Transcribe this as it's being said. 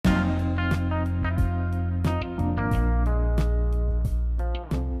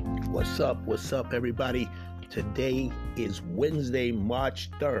What's up, everybody? Today is Wednesday, March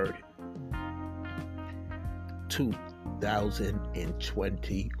 3rd,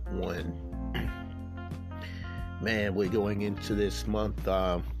 2021. Man, we're going into this month.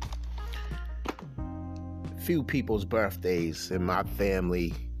 Few people's birthdays in my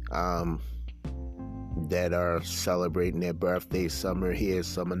family that are celebrating their birthdays. Some are here,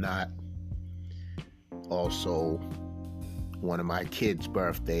 some are not. Also, one of my kids'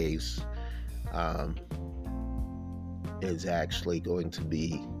 birthdays is actually going to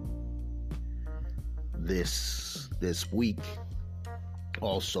be this week.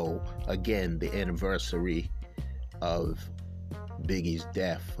 Also, again, the anniversary of Biggie's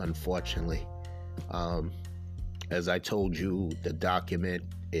death, unfortunately. As I told you, the document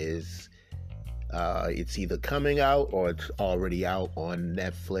is it's either coming out or it's already out on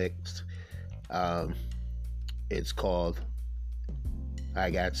Netflix. It's called I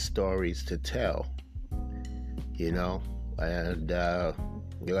Got Stories to Tell, and you're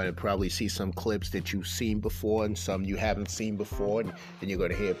going to probably see some clips that you've seen before and some you haven't seen before, and you're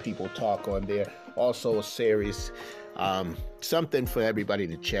going to hear people talk on there. Also a series, something for everybody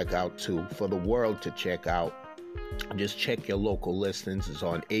to check out too, for the world to check out. Just check your local listings. It's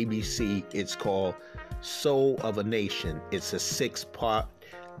on ABC. It's called Soul of a Nation. It's a 6-part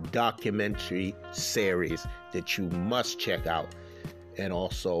documentary series that you must check out. And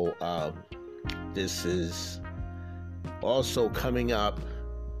also, this is also coming up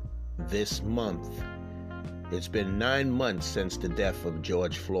this month. It's been 9 months since the death of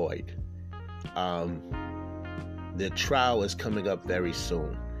George Floyd. The trial is coming up very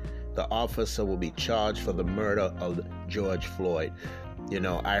soon. The officer will be charged for the murder of George Floyd.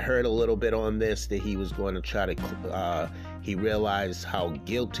 I heard a little bit on this that he was going to try to, he realized how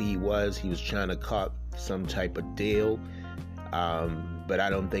guilty he was. He was trying to cut some type of deal. But I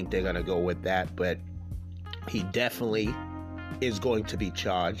don't think they're going to go with that. But he definitely is going to be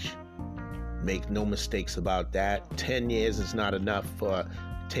charged. Make no mistakes about that. 10 years is not enough for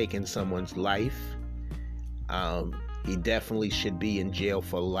taking someone's life. He definitely should be in jail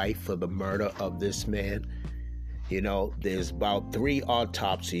for life for the murder of this man. There's about 3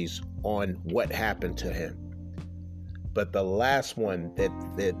 autopsies on what happened to him. But the last one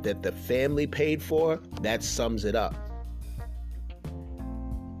that the family paid for, that sums it up.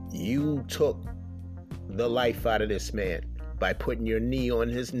 You took the life out of this man by putting your knee on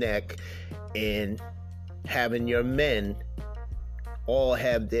his neck and having your men all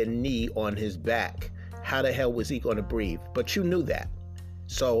have their knee on his back. How the hell was he going to breathe? But you knew that.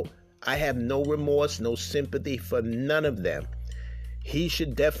 So I have no remorse, no sympathy for none of them. He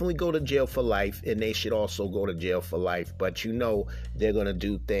should definitely go to jail for life, and they should also go to jail for life. But they're going to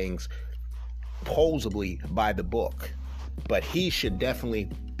do things supposedly by the book. But he should definitely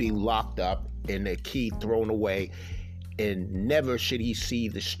be locked up and the key thrown away, and never should he see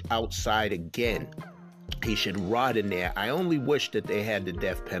the outside again. He should rot in there. I only wish that they had the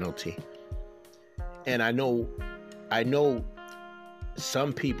death penalty. And I know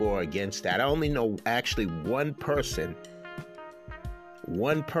some people are against that. I only know actually one person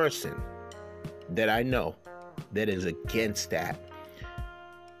that I know that is against that.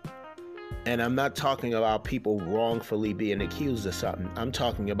 And I'm not talking about people wrongfully being accused of something. I'm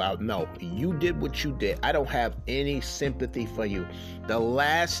talking about, no, you did what you did. I don't have any sympathy for you. The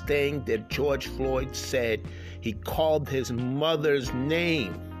last thing that George Floyd said, he called his mother's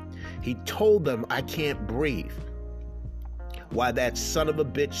name. He told them, I can't breathe. While that son of a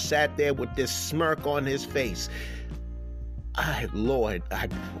bitch sat there with this smirk on his face.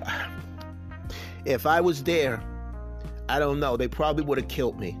 If I was there, I don't know. They probably would have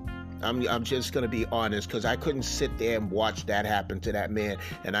killed me. I'm just going to be honest, because I couldn't sit there and watch that happen to that man.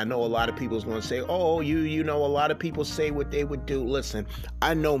 And I know a lot of people's going to say, oh, a lot of people say what they would do. Listen,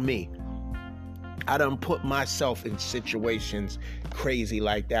 I know me. I done put myself in situations crazy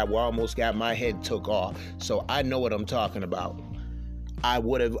like that where I almost got my head took off. So I know what I'm talking about. I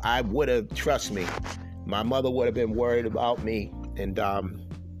would have, trust me, my mother would have been worried about me. And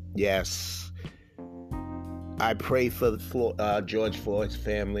yes, I pray for George Floyd's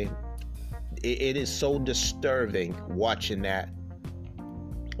family. It is so disturbing watching that.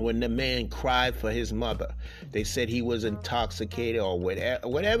 When the man cried for his mother, they said he was intoxicated or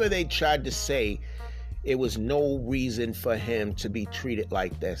whatever they tried to say. It was no reason for him to be treated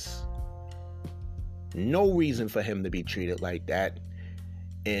like this. No reason for him to be treated like that.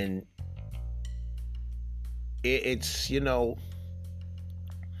 And it's,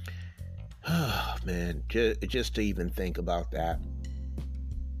 man, just to even think about that.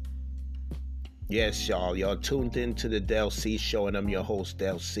 Yes, y'all. Y'all tuned into the Del C Show, and I'm your host,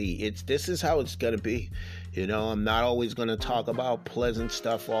 Del C. This is how it's gonna be. You know, I'm not always gonna talk about pleasant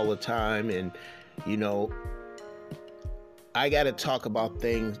stuff all the time, and you know, I gotta talk about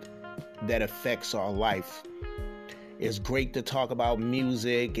things that affects our life. It's great to talk about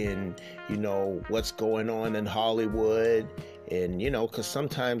music and you know what's going on in Hollywood, and you know, because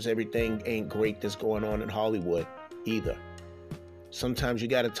sometimes everything ain't great that's going on in Hollywood either. Sometimes you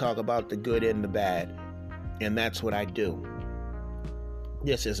got to talk about the good and the bad, and that's what I do.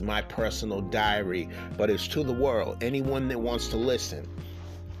 This is my personal diary, but it's to the world, anyone that wants to listen.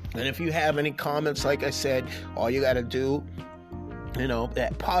 And if you have any comments, like I said, all you got to do, you know,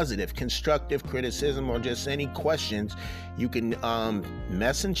 that positive, constructive criticism or just any questions, you can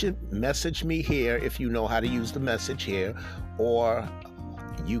message me here if you know how to use the message here, or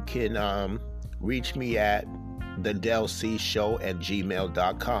you can reach me at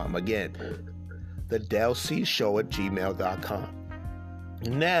thedelcshow@gmail.com. Again, thedelcshow@gmail.com.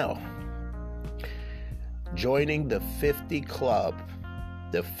 Now, joining the 50 Club.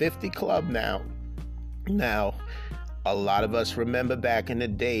 The 50 Club now, a lot of us remember back in the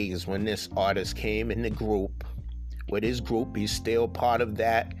days when this artist came in the group. With his group, he's still part of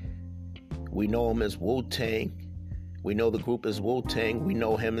that. We know him as Wu-Tang. We know the group as Wu-Tang. We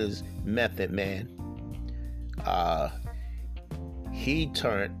know him as Method Man. He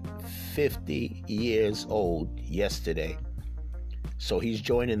turned 50 years old yesterday. So he's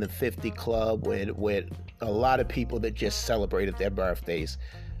joining the 50 Club with a lot of people that just celebrated their birthdays.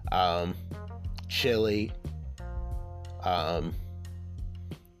 Chili,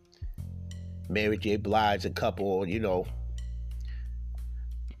 Mary J. Blige, a couple, you know,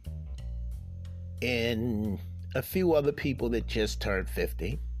 and a few other people that just turned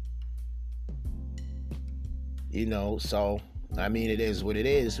 50. You know, so, I mean, it is what it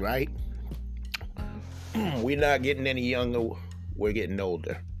is, right? We're not getting any younger, we're getting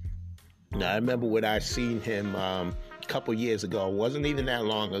older. Now, I remember when I seen him a couple years ago, it wasn't even that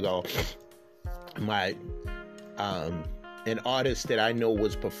long ago, an artist that I know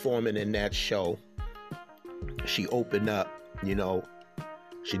was performing in that show, she opened up, you know,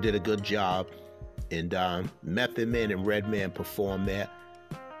 she did a good job, and Method Man and Redman performed there,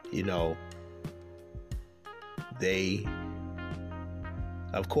 you know. They,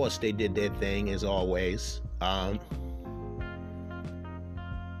 of course, they did their thing as always.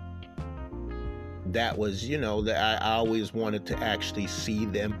 That was, you know, that I always wanted to actually see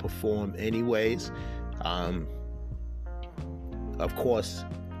them perform anyways. Of course,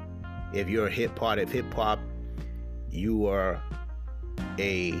 if you're a part of hip hop, you are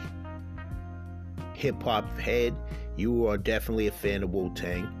a hip hop head. You are definitely a fan of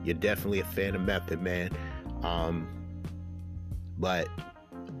Wu-Tang. You're definitely a fan of Method Man. But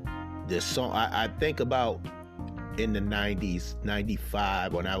this song, I think about in the 90s,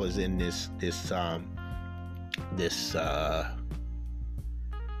 95, when I was in this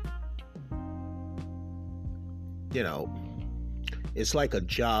you know, it's like a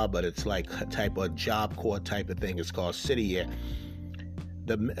job, but it's like a type of Job Corps type of thing. It's called City Year.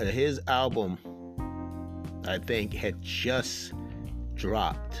 His album, I think, had just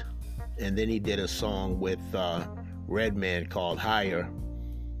dropped. And then he did a song with Redman called Higher.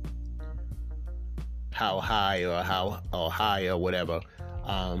 How High or High or whatever.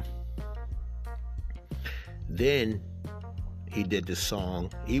 Then he did the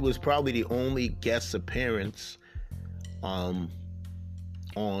song. He was probably the only guest appearance on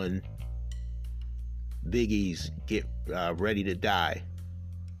Biggie's Get Ready to Die.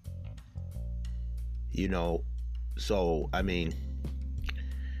 You know, so, I mean,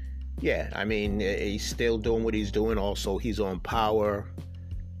 yeah, I mean, he's still doing what he's doing. Also, he's on Power,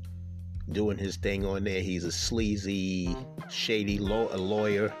 doing his thing on there. He's a sleazy, shady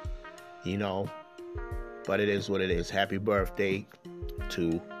lawyer, you know. But it is what it is. Happy birthday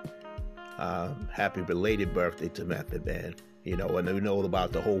to, happy belated birthday to Method Man. You know, and we know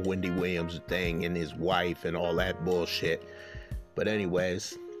about the whole Wendy Williams thing and his wife and all that bullshit. But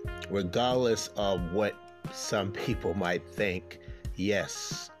anyways, regardless of what some people might think,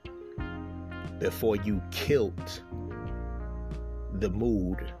 yes, before you killed the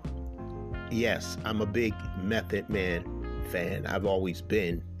mood, yes, I'm a big Method Man fan. I've always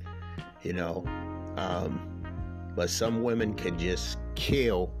been, you know. But some women can just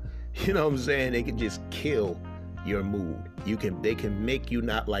kill, you know what I'm saying? They can just kill your mood. They can make you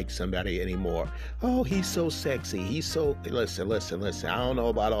not like somebody anymore. Oh, he's so sexy. He's so, listen. I don't know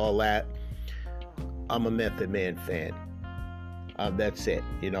about all that. I'm a Method Man fan. That's it.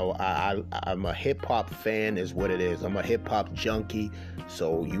 You know, I'm a hip hop fan is what it is. I'm a hip hop junkie.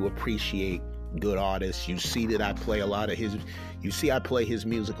 So you appreciate good artists. You see that I play a lot of his. You see I play his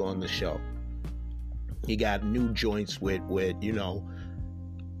music on the show. He got new joints with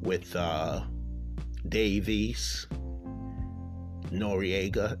Dave East,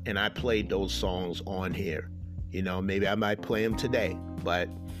 Noriega, and I played those songs on here. Maybe I might play them today, but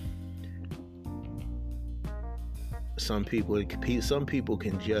some people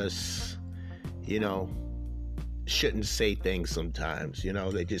can just, shouldn't say things sometimes.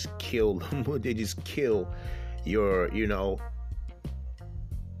 They just kill them. They just kill your,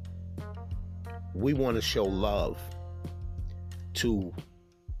 we want to show love to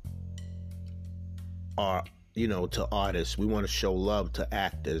our, to artists. We want to show love to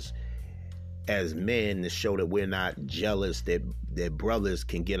actors as men, to show that we're not jealous, that brothers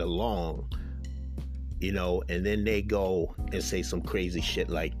can get along, and then they go and say some crazy shit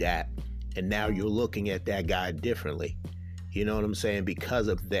like that. And now you're looking at that guy differently. You know what I'm saying? Because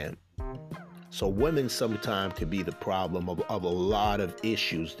of them. So women sometimes could be the problem of a lot of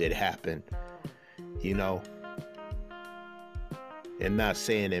issues that happen, And not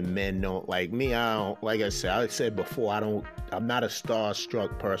saying that men don't like me. I don't, like I said before, I'm not a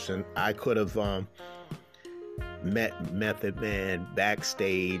starstruck person. I could have met Method Man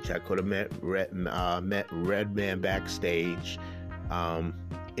backstage. I could have met Redman backstage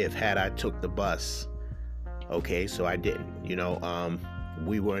if I took the bus. Okay, so I didn't.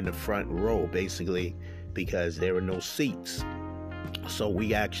 We were in the front row basically because there were no seats. So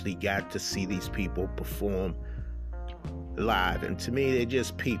we actually got to see these people perform live, and to me they're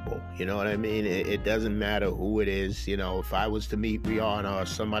just people. You know what I mean? It doesn't matter who it is. If I was to meet Rihanna or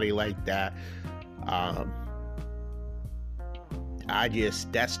somebody like that,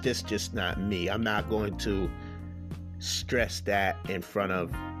 that's just not me. I'm not going to stress that in front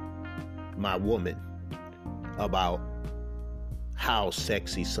of my woman about how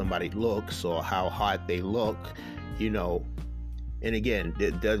sexy somebody looks or how hot they look, and again,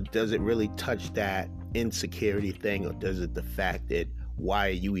 does it really touch that insecurity thing, or does it the fact that why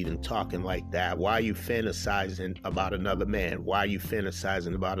are you even talking like that? Why are you fantasizing about another man? Why are you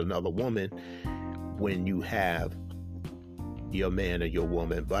fantasizing about another woman when you have your man or your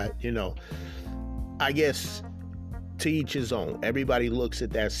woman? But I guess to each his own. Everybody looks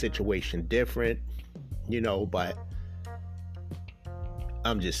at that situation different, but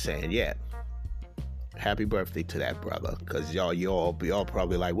I'm just saying, yeah, happy birthday to that brother, because y'all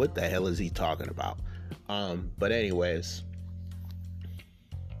probably like, what the hell is he talking about? But anyways,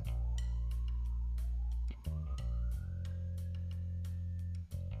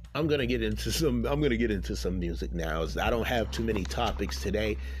 I'm gonna get into some music now. I don't have too many topics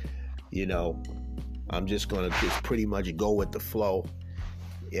today. I'm just gonna pretty much go with the flow.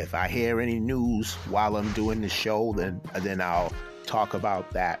 If I hear any news while I'm doing the show, then I'll talk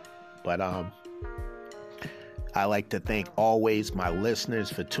about that. But I like to thank always my listeners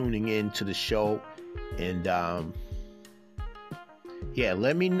for tuning in to the show. And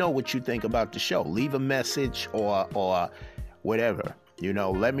let me know what you think about the show. Leave a message or whatever.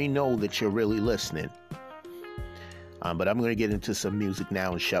 Let me know that you're really listening. But I'm going to get into some music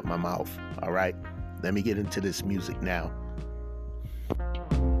now and shut my mouth. All right? Let me get into this music now.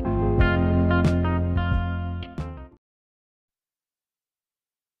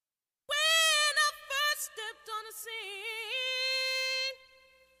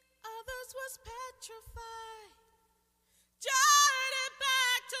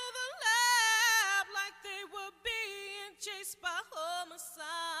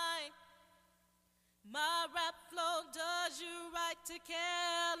 My rap flow does you right to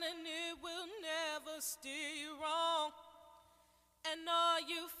kill, and it will never steer you wrong. And all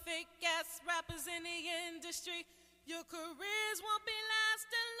you fake ass rappers in the industry, your careers won't be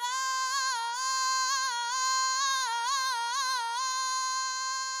lasting long.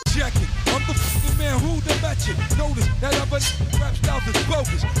 Check it, I'm the f***ing man who the betcha. Notice that other rap styles is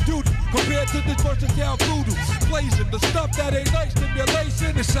bogus. Dude, compared to this versatile voodoo. Blazing the stuff that ain't nice,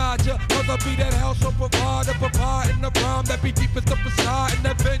 stimulation inside ya. Cause I be that house of provider, in the rhyme that be deep as the facade and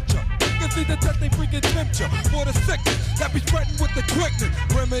adventure. You see the test they freaking tempt ya. For the sickness that be spreading with the quickness.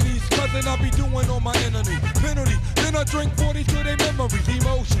 Remedies, cousin, I be doing on my enemy. Penalty, then I drink 40 to their memories.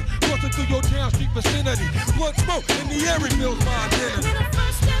 Emotion, crossing through your town street vicinity. Blood smoke in the air reveals my identity. When I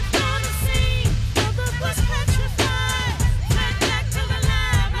first stepped on the scene, others was petrified. Fled back to the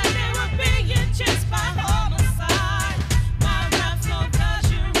lab like they were being chased by homicide. My rap flow does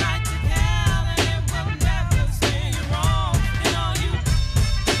you right to hell, and it will never steer you wrong. And all you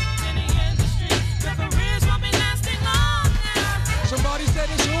in the industry, your careers won't be lasting long now. Somebody said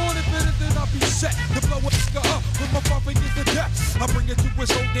it's on, if it is, then I'll be set. To blow a nigga up with my bumping is the death. I bring it to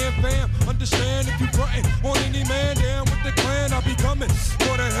his whole damn fam. Understand? frontin' on any man down with the clan. I be coming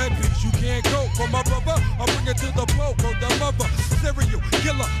for the headpiece. You can't go for my brother. I bring it to the blow for the mother. Serial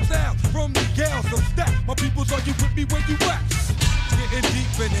killer style from the gals of stack. My peoples, are you with me where you at? Getting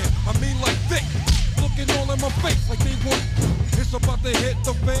deep in here, I mean like thick. Looking all in my face like they want. It's about to hit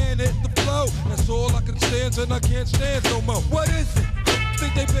the fan, hit the flow. That's all I can stand, and I can't stand no more. What is it?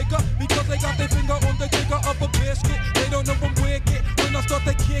 Think they bigger because they got their finger on the trigger of a biscuit. They don't know I'm wicked. When I start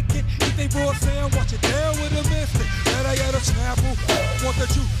to kick it, eat they raw sound, watch it down with a mystic. That I got a snapple. Want the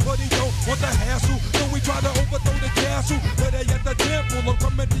truth, but he don't want the hassle. So we try to overthrow the castle. But they at the temple, I'm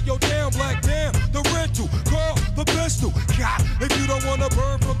coming to your damn black damn. The rental, call the pistol. God, if you don't wanna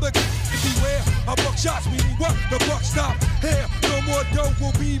burn from the beware. I buck shots, meaning what? The buck stop here. No more dope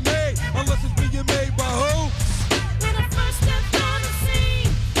will be made unless it's being made by who? When I first stepped on the scene,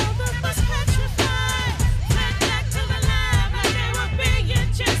 all the was petrified. Fled back to the lab like they were being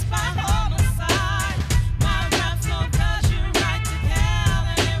chased by homicide. My rap flow does you right to Cal,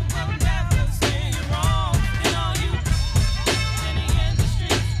 and it will never steer you wrong. And all you in the industry,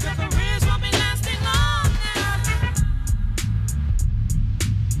 your careers won't be lasting long now.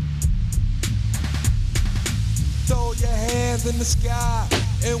 Throw your hands in the sky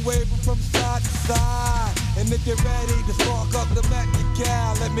and wave them from side to side. And if you're ready to spark up the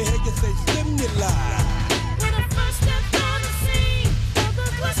Mac-a-cal, let me hear you say stimuli. When I first stepped on the scene, all the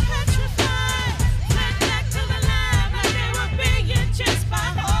was petrified. Fled back to the lab like they were being chased by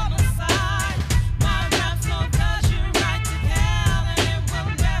homicide. My rap flow does you right to Cal, and it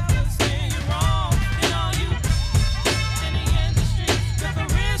will never steer you wrong. And all you in the industry, your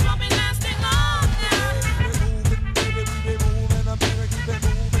careers won't be lasting long now. Keep it moving, baby, we be moving. I'm here to keep it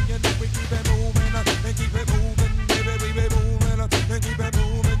moving, you know we keep it moving. And keep it moving, baby, we be moving. And keep it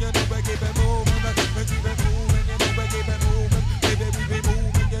moving, you know we keep it moving. And keep it moving, you know we keep it moving. Baby, we be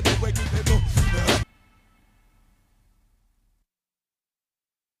moving, you know we keep it moving.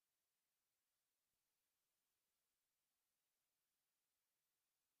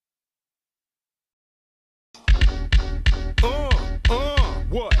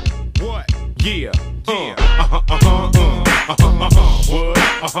 What? Yeah. What?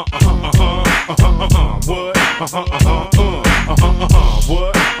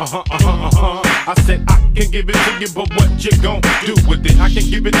 What? I said I can give it to you, but what you gon' do with it? I can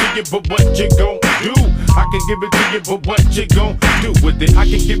give it to you, but what you gon' do? I can give it to you, but what you gon' do with it? I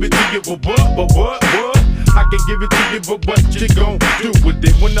can give it to you, but what? I can give it to you, but what you gon' do with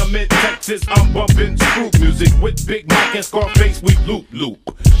it? When I'm in Texas, I'm bumping screw music with Big Mike and Scarface, we loop.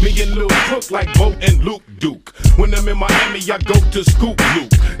 Me and Lil Crook like Bo and Luke Duke. When I'm in Miami, I go to Scoop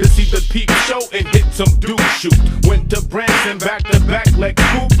Loop to see the Peep Show and hit some Duke shoot. Went to Branson back to back like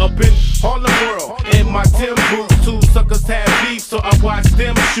Coop up in Harlem World. In my Tim boots, two suckers had beef, so I watched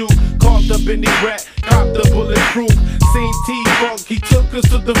them shoot. Caught up in the rat, copped the bulletproof. Seen T-Funk, he took us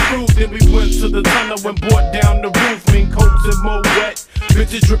to the fruit. Then we went to the tunnel and brought down the roof. Mean coats and more wet,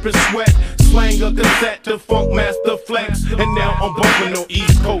 bitches dripping sweat. Slang a cassette to Funk Master Flex. And now I'm bumping on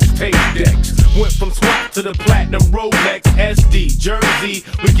East Coast tape decks. Went from SWAT to the platinum Rolex SD Jersey.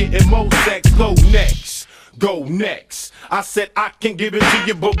 We getting more sex. Go next. I said I can give it to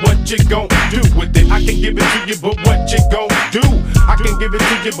you, but what you gon' do with it? I can give it to you, but what you gon' do? I can give it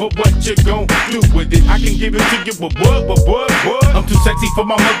to you, but what you gon' do with it? I can give it to you, but what? I'm too sexy for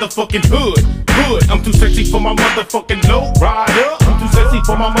my motherfucking hood. I'm too sexy for my motherfucking low rider. I'm too sexy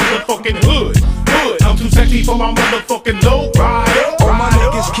for my motherfucking hood. I'm too sexy for my motherfucking low rider. All my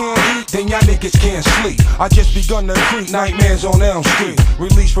niggas can't eat, then y'all niggas can't sleep. I just begun to creep nightmares on Elm Street.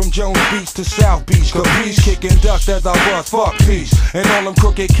 Released from Jones Beach to South Beach. Capiche, kicking dust as I bust fuck peace. And all them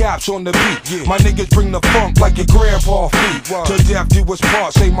crooked cops on the beat. My niggas bring the funk like your grandpa feet. To death do us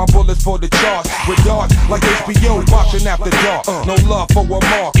part, save my bullets for the charts. With darts like HBO, boxing after dark. No love for a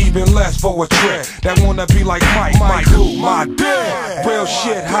mark, even less for a trick. That wanna be like Mike who? My dick. Real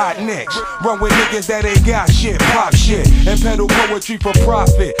shit, hot nicks. Run with niggas that ain't got shit, pop shit. And peddle poetry for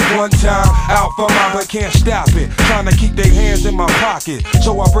profit. One time, out for mine, but can't stop it. Trying to keep their hands in my pocket.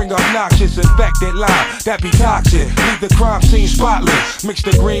 So I bring obnoxious, infected line that be toxic. Leave the crime scene spotless. Mix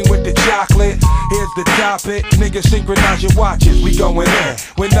the green with the chocolate. Here's the topic. Niggas synchronize your watches. We going in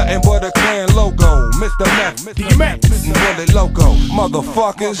with nothing but a clan logo. Mr. Meth, Bullet Loco.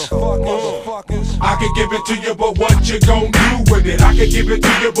 Motherfuckers. I can give it to you, but what you gon' do with it? I can give it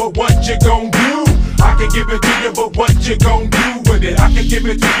to you, but what you gon' do? I can give it to you, but what you gon' do with it? I can give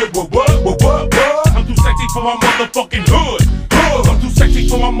it to you, but what? I'm too sexy for my motherfucking hood. I'm too sexy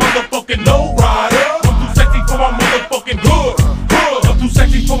for my motherfucking low rider. I'm too sexy for my motherfucking hood. I'm too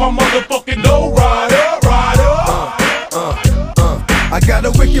sexy for my motherfucking low rider. I got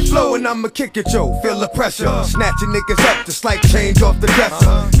a wicked flow and I'ma kick it, yo. Feel the pressure, snatching niggas up just like change off the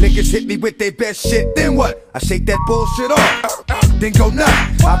dresser. Niggas hit me with their best shit, then what? I shake that bullshit off, then go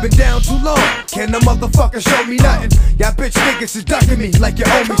nuts. I've been down too long, can the motherfucker show me nothing? Y'all bitch niggas is ducking me like you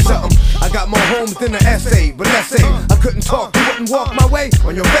owe me something. I got more homes than an essay, but let's say I couldn't talk, you wouldn't walk my way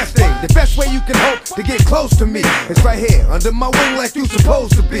on your best day. The best way you can hope to get close to me is right here, under my wing like you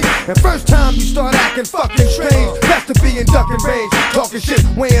supposed to be. And first time you start acting fucking strange, best to be in ducking range, talking shit,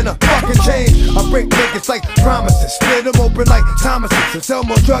 weighing a fucking change. I break niggas like promises, split them open like Thomas's, and sell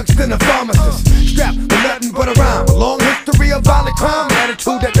more drugs than a pharmacist. Strapped with nothing but a rhyme, a long history of violent crime,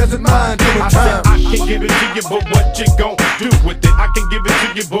 attitude that doesn't mind doing I time. said I can give it to you, but what you gon' do with it? I can give it to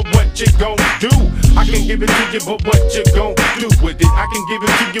you, but what you gon' do? I can give it to you, but what you gon' do with it? I can give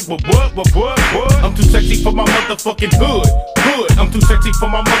it to you, but what? I'm too sexy for my motherfucking hood. I'm too sexy for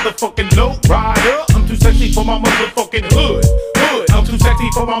my motherfucking low rider. I'm too sexy for my motherfucking hood. I'm too sexy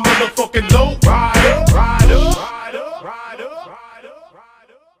for my motherfucking low rider.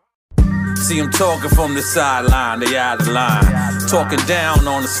 See them talking from the sideline, they out of line. Talking down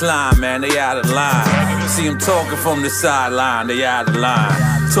on the slime, man, they out of line. See them talking from the sideline, they out of line.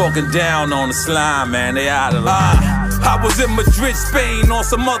 Talking down on the slime, man, they out of line. I was in Madrid, Spain on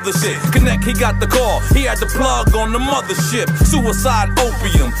some other shit. Connect, he got the call, he had the plug on the mothership. Suicide,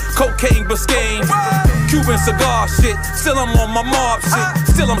 opium, cocaine, Biscayne, Cuban cigar shit. Still I'm on my mob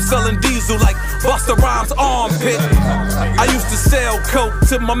shit. Still I'm selling diesel like Busta Rhymes' armpit. I used to sell coke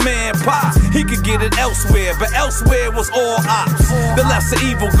to my man Pops. He could get it elsewhere, but elsewhere was all ops. The lesser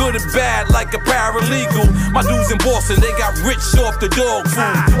evil, good and bad like a paralegal. My dudes in Boston, they got rich off the dog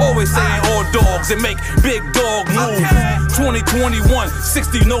food. Always saying all dogs and make big dog moves. 2021,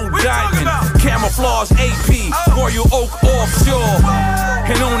 60 no diamond. Camouflage AP, Royal Oak offshore.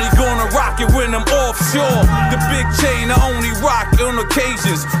 And only gonna rock it when I'm offshore. The big chain I only rock on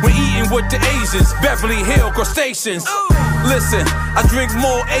occasions when eating with the Asians. Beverly Hill crustaceans. Listen, I drink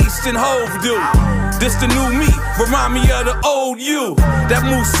more Ace than Hove do. This the new me, remind me of the old you. That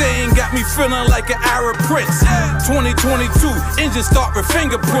Moussain got me feeling like an Arab prince. 2022, engine start with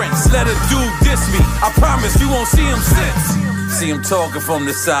fingerprints. Let a dude diss me, I promise you won't see him since. See him talking from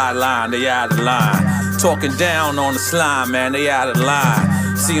the sideline, they out of line. Talking down on the slime, man, they out of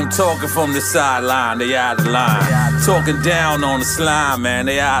line. See him talking from the sideline, they out of line. Talking down on the slime, man,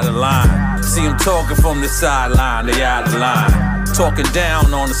 they out of line. See him talking from the sideline, they out of line. Talking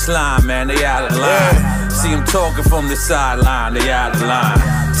down on the slime, man, they out of line. See him talking from the sideline, they out of line.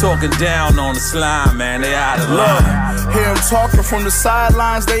 Talking down on the slime, man, they out of line. Hear him talking from the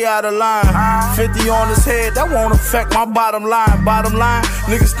sidelines, they out of line. 50 on his head, that won't affect my bottom line. Bottom line,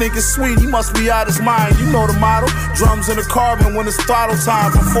 niggas think it's sweet, he must be out his mind. You know the model, drums in the carbon when it's throttle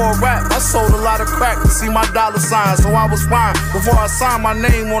time. Before rap, I sold a lot of crack to see my dollar sign, so I was fine. Before I signed my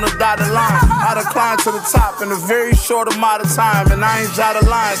name on a dotted line, I declined to the top in a very short amount of time. And I ain't jotted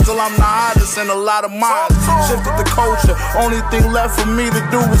lines, still I'm the hottest in a lot of minds. Shifted the culture, only thing left for me to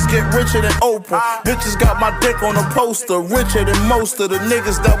do is get richer than Oprah. Bitches got my dick on a poster, richer than most of the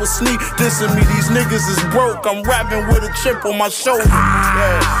niggas that was sneak dissing me. These niggas is broke, I'm rapping with a chip on my shoulder.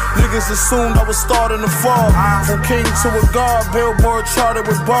 Yeah, niggas assumed I was starting to fall. From king to a god, Billboard charted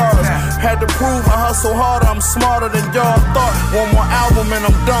with bars. Had to prove I hustle harder, I'm smarter than y'all thought. One more album and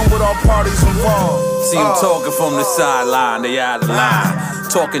I'm done with all parties involved. See him talking from the sideline, they out of line.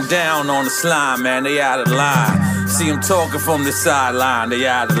 Talking down on the slime, man, they out of line. See him talking from the sideline, they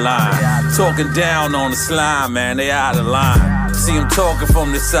out of line. Talking down on the slime, man, they out of line. See him talking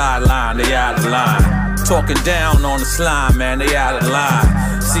from the sideline, they out of line. Talking down on the slime, man, they out of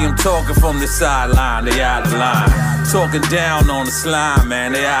line. See him talking from the sideline, they out of line. Talking down on the slime,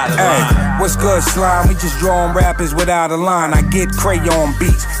 man, they out of line. Hey, what's good, slime? We just drawing rappers without a line. I get crayon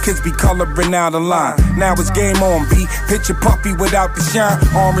beats, kids be coloring out a line. Now it's game on, beat. Picture puppy without the shine.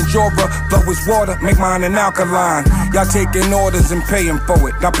 Orange aura, flow is water, make mine an alkaline. Y'all taking orders and paying for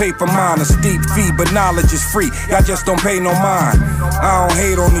it. I pay for mine, a steep fee, but knowledge is free. Y'all just don't pay no mind. I don't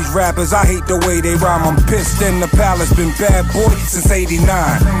hate on these rappers, I hate the way they rhyme. I'm pissed in the palace, been bad boy since '89.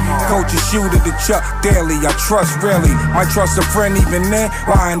 Coach a shooter to Chuck Daly, I trust really. Might trust a friend even then,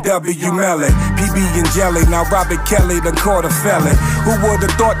 YNW Melly. PB and Jelly, now Robert Kelly done caught a felon. Who would've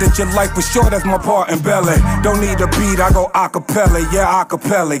thought that your life was short as my part in Belly? Don't need a beat, I go acapella, yeah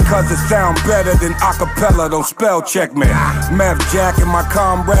acapella. Cause it sound better than acapella, don't spell check me. Meth Jack and my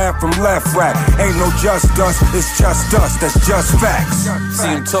comrade from Left Rack. Ain't no just us, it's just us, that's just facts. See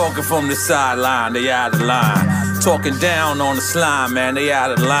him talking from the sideline, they out of line. Talking down on the slime, man, they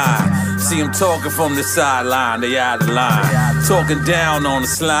out of line. See him talking from the sideline, they out of line. Talking down on the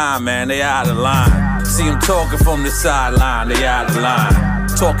slime, man, they out of line. See them talking from the sideline, they out of line.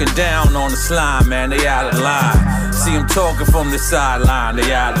 Talking down on the slime, man, they out of line. See them talking from the sideline,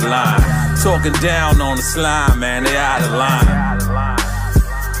 they out of line. Talking down on the slime, man, they out of line.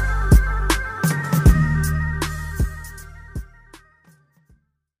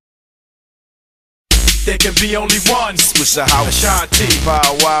 There can be only one. Swisher House, Ashanti,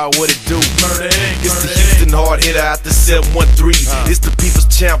 Pow Wow, what it do? Murder Inc. It's the Houston hard hitter out the 713. It's the people's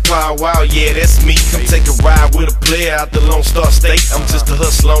champ, Pow Wow, yeah, that's me. Come take a ride with a player out the Lone Star State. I'm just a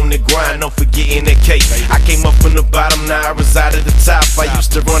hustler on the grind, don't forgetting that cake. I came up from the bottom, now I reside at the top. I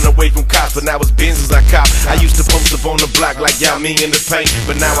used to run away from cops, but now it's Benzes I cop. I used to post up on the block like y'all me in the paint,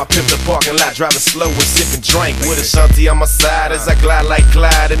 but now I pimp the parking lot, driving slow and sipping drink. With Ashanti on my side as I glide like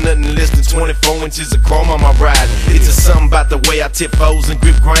Clyde, and nothing less than 24 inches of chrome on my ride. It's just something about the way I tip foes and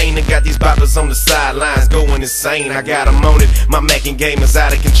grip grain, and got these boppers on the sidelines going insane. I got them on it, my macking game is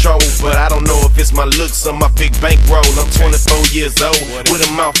out of control, but I don't know if it's my looks or my big bankroll. I'm 24 years old, with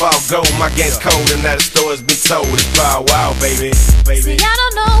a mouth all gold. My game's cold and that the story's been told. It's Pow Wow, baby. See, I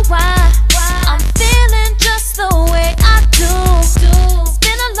don't know why I'm feeling just the way I do. It's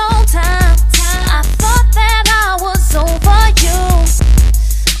been a long time. I thought that I was over you,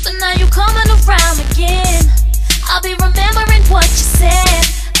 but now you coming around again. I'll be remembering what you said.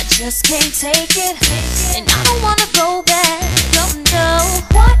 I just can't take it, and I don't wanna go back. Don't know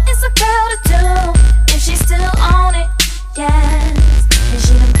what is a girl to do if she's still on it. Yes, and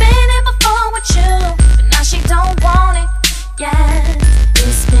she done been here before with you, but now she don't want it. Yes,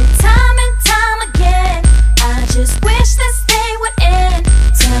 it's been time and time again. I just wish this day would end.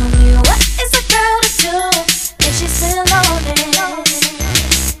 Tell me what is a girl to do if she's still on it.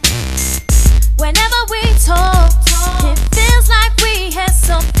 Whenever we talk, it feels like we had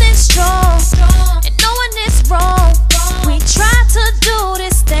something strong, and knowing it's wrong, we tried to do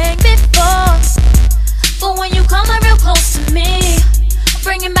this thing before, but when you come real close to me,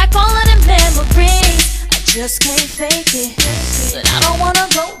 bringing back all of them memories, I just can't fake it, but I don't wanna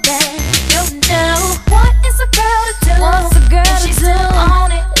go back. You know, what is a girl to do? What's a girl if she's still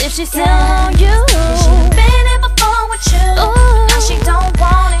on it? If she's still on you, if she done been here before with you, now she don't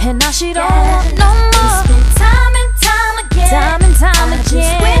want it, and now she don't want no more. It's been time and time again, time and time again. I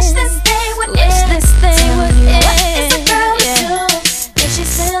just wish this day would end. This thing would end. What is a girl to do if she's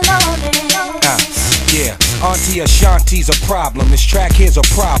still on it? Yeah, Auntie Ashanti's a problem. This track here's a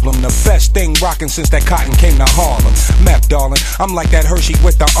problem. The best thing rockin' since that cotton came to Harlem. Meth, darling, I'm like that Hershey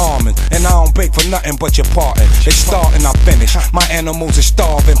with the almond, and I don't bake for nothing but your parting. They start and I finish. My animals are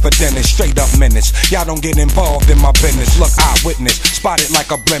starving for dinner. Straight up minutes. Y'all don't get involved in my business. Look, eyewitness, spotted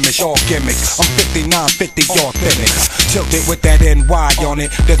like a blemish. All gimmicks. I'm 5950 authentic. Tilted with that NY on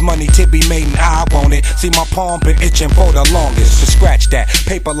it. There's money to be made and I want it. See, my palm been itching for the longest. So scratch that.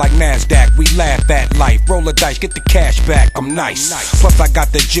 Paper like NASDAQ. We laugh at life. Roll a dice, get the cash back. I'm nice. Plus I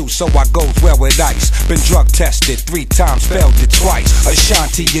got the juice, so I goes well with ice. Been drug tested 3 times, failed it twice.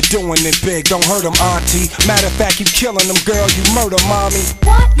 Ashanti, you're doing it big. Don't hurt him, auntie. Matter of fact, you killing them, girl. You murder mommy.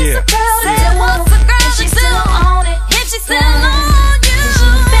 What is a girl to do? What's a girl if she's still on it? If she's still on you, if she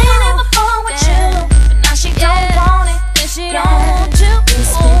done been here before with you, but now she don't want it. If she don't want you,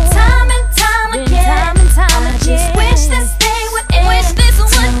 it's been time and time again. I just wish this day would end. Wish this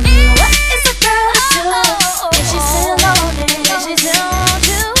would end. What is a girl to do if she's still on it? If she's still on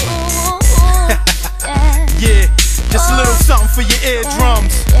you, Yeah, just a little something for your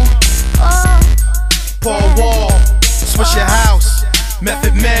eardrums. Paul Wall, Swisher House,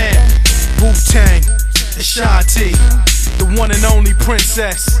 Method Man, Wu-Tang, Ashanti, the one and only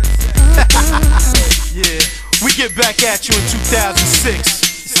princess. Yeah, we get back at you in 2006.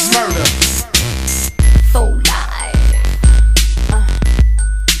 It's murder. full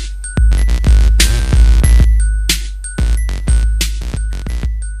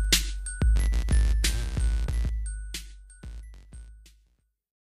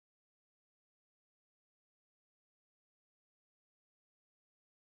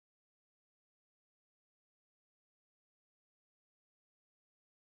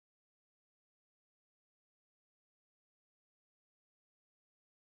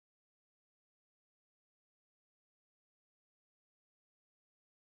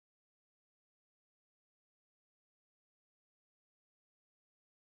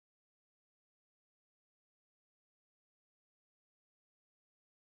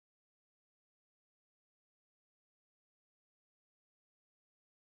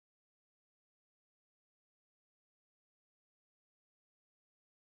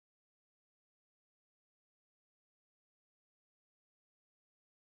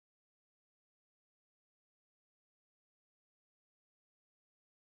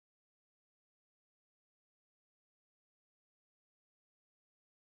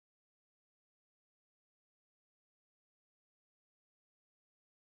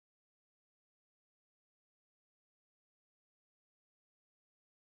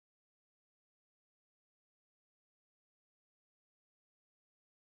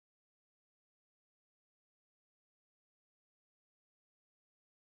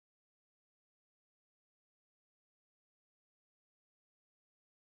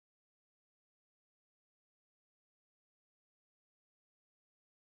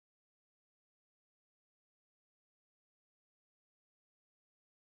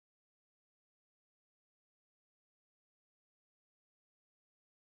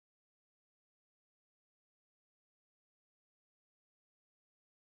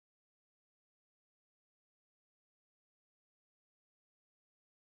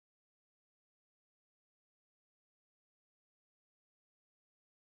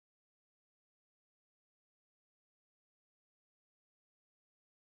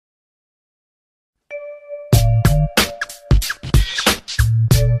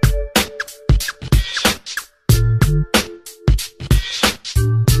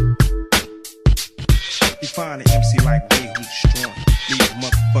find an MC like me who's strong. Leave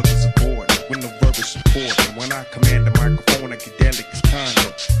motherfuckers aboard with no verbal support. And when I command the microphone, I get delicate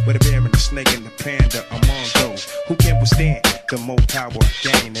condo. With a bear and a snake and the panda, I'm on those who can withstand the more power I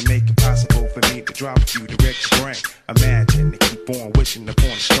gain and make it possible for me to drop a few direct brain. Imagine to keep on wishing upon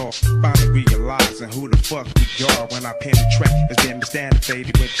a star. Finally realizing who the fuck we are when I pen the track. It's been misunderstood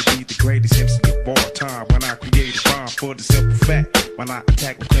faded with to be the greatest MC of all time. When I create a rhyme for the simple fact, when I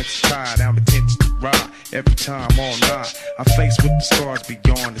attack the Clemson Tide, I'm intention to ride every time all night. I'm faced with the scars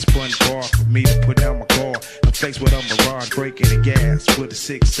beyond this button bar for me to put down my guard. I'm faced with a mirage breaking the gas with a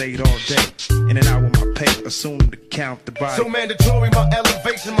 6-8 all day. In and out with my pay, assuming to count the body. So mandatory, my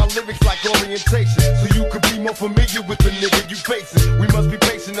elevation, my lyrics like orientation. So you could be more familiar with the nigga you facing. We must be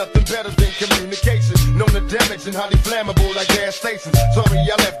patient, nothing better than communication. Known the damage and highly flammable like gas stations. Sorry,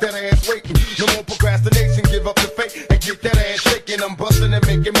 I left that ass waiting. No more procrastination, give up the fake and get that ass shaking. I'm busting and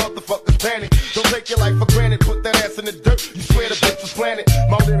making motherfuckers panic. Don't take your life for granted, put that ass in the dirt. You swear the bitch was planted.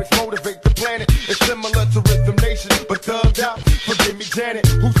 My lyrics motivate the planet. It's similar to Rhythm Nation, but thugged out. Forgive me, Janet.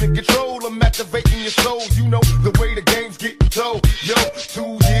 Who's in control? I'm activating your soul. You know the way the game's getting told. Yo,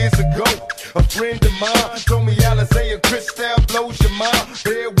 2 years ago, a friend of mine told me Alizé and Cristal blows your mind.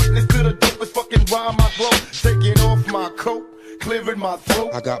 Bear witness to the dopest fucking rhyme I wrote. Taking off my coat, clearing my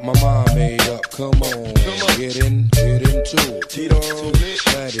throat. I got my mind made up, come on. Get into it. Tito,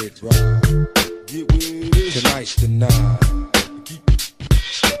 let it ride. Tonight's the night.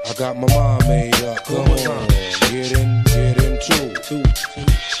 I got my mind made up, come on. Get into it.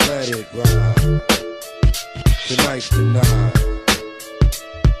 Let it ride. Tonight's the night.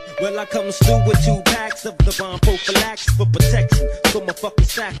 Well, I come through with 2 packs of the bomb prophylaxis for protection, so my fucking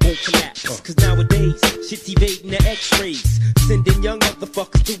sack won't collapse. Cause nowadays, shit's evading the x-rays, sending young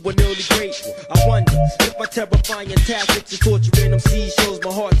motherfuckers to an early grave. I wonder if my terrifying tactics and torturing MCs shows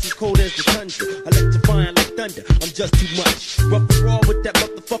my heart's as cold as the tundra. Electrifying like thunder, I'm just too much. Rough and raw with that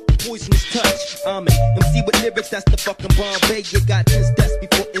motherfucking poisonous touch. I'm an MC with lyrics, that's the fucking Bombay. You got 10 steps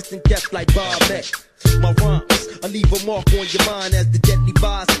before instant death like Bombay. My rhymes, I leave a mark on your mind as the deadly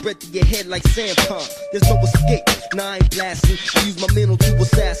vibes spread to your head like sandpalm. There's no escape, nah, I ain't blasting. I use my mental to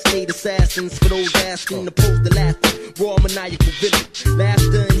assassinate assassins. For those asking, opposed to laughing, raw maniacal villain.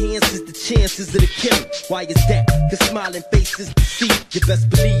 Laughter enhances the chances of the killing. Why is that? Cause smiling faces deceive. You best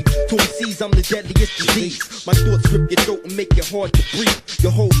believe, to MCs I'm the deadliest disease. My thoughts rip your throat and make it hard to breathe.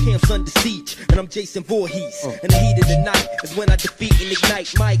 Your whole camp's under siege, and I'm Jason Voorhees. In the heat of the night is when I defeat and ignite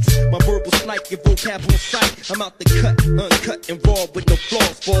mics. My verbal snipe, your vocab on sight. I'm out the cut, uncut and raw with no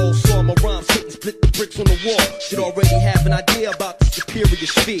flaws. For all saw my rhymes hit and split the bricks on the wall. Should already have an idea about the superior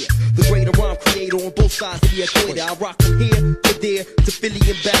sphere. The greater rhyme creator on both sides of the equator. I rock from here to there, to Philly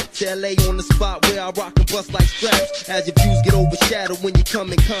and back to LA on the spot where I rock and bust like straps. As your views get overshadowed when you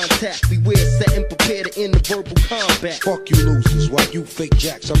come in contact. Beware, set and prepare to end the verbal combat. Fuck you losers, while you fake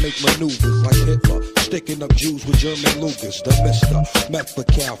jacks, I make maneuvers like Hitler. Sticking up Jews with German Lugers. The Mr.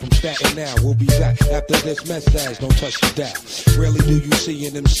 Methacal from Staten Now. We'll be back after this message, don't touch the dial. Rarely do you see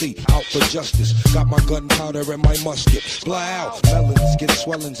an MC out for justice. Got my gunpowder and my musket. Fly out, melons get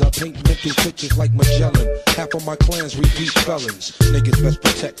swellings. I paint mental pictures like Magellan. Half of my clans repeat felons. Niggas best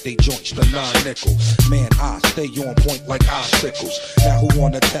protect they joints, the 9-nickel. Man, I stay on point like icicles. Now who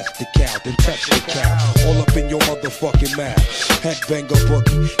wanna test the cow? Then test the cow. All up in your motherfucking mouth. Headbanger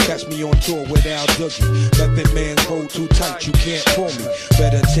boogie. Catch me on tour with Al Doogie. Method man's hold too tight, you can't pull me.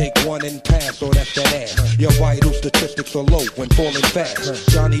 Better take one and pass, or that's that ass. Your vital statistics are low when falling fast.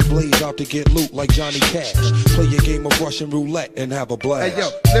 Johnny Blaze out to get loot like Johnny Cash. Play a game of Russian roulette and have a blast. Hey yo,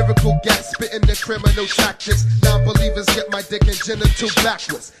 lyrical gas spitting the criminal tactics. Non-believers get my dick and genital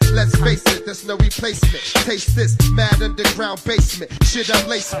backwards. Let's face it, there's no replacement. Taste this, mad underground basement. Shit I'm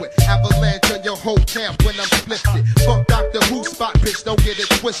laced with. Avalanche on your whole camp when I'm splifted. Fuck Dr. Who spot, bitch, don't get it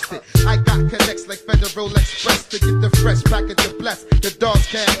twisted. I got connects like Federal Express to get the fresh package of bless. The dogs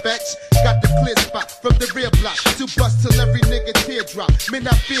can't fetch. Got the clear spot from the rear block to bust till every nigga teardrop. Men,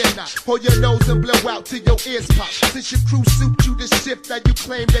 I fear not. Hold your nose and blow out till your ears pop. Since your crew suit you the shift that you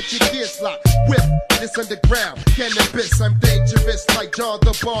claim that your gears lock. Whip this underground cannabis. I'm dangerous like John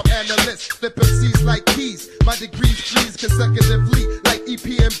the Bomb Analyst. Flip MCs like keys. My degrees freeze consecutively like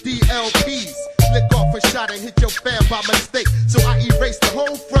EPMD LPs. Lick off a shot and hit your fam by mistake. So I erase the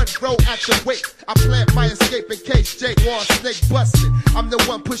whole front row at the wake. I plant my escape in case Jake wants snake busted. I'm the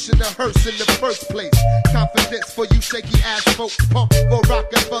one pushing the hearse in the first place. Confidence for you shaky ass folks. Pump for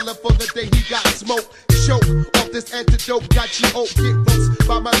Rockefeller for the day he got smoked. Choke off this antidote, got you oak. Get roast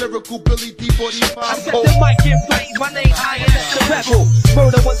by my lyrical Billy D45. I set the mic in flames, my name higher than the rebel.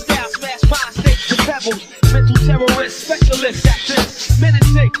 Murder one style, smash 5 stakes to pebbles. Mental terrorist, specialist at this.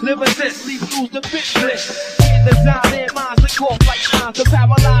 Minuteik, live assist, leave fools the bitch bliss. design their minds, they off like times. To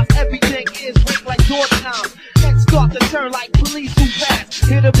paralyze everything is rigged like door times. Heads start to turn like police who pass.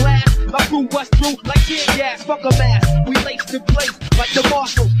 Hit a blast, my crew bust through like tear gas. Fuck a mask, we lace to place like the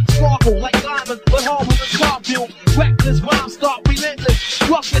marshals. Sparkle like diamonds, but hard with a star film. Reckless rhymes start relentless,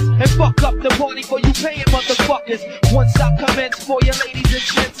 ruckus, and fuck up the party for you paying motherfuckers. Once I commence for your ladies and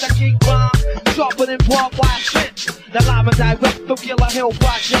gents, I kick rhymes sharper than barbed wire fence. The live and direct from Killer Hill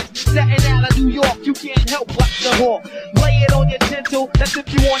Project. Staten Island, New York, you can't help but the hawk. Lay it on your gentle, that's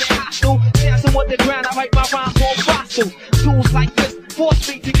if you want it hostile. Dancing with the ground, I write my rhymes on fossil. Tools like this force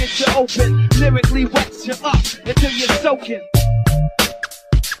me to get you open. Lyrically wets you up until you're soaking.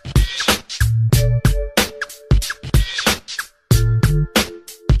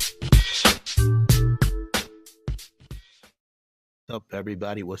 What's up,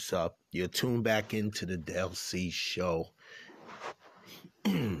 everybody? What's up? You're tuned back into the Del C Show.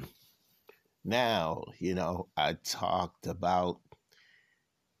 Now, I talked about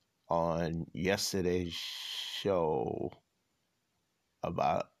on yesterday's show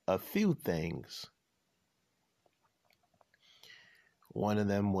about a few things. One of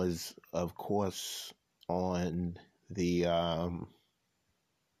them was, of course, on the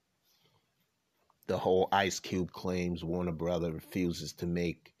whole Ice Cube claims Warner Brothers refuses to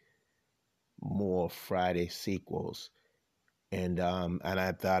make more Friday sequels. And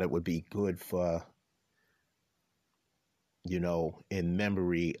I thought it would be good for, in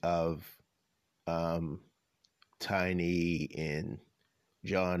memory of Tiny and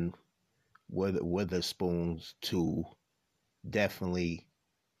John Witherspoon to definitely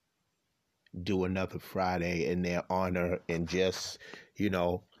do another Friday in their honor. And just,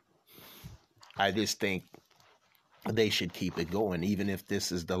 I just think they should keep it going, even if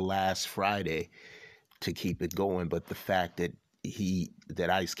this is the last Friday, to keep it going. But the fact that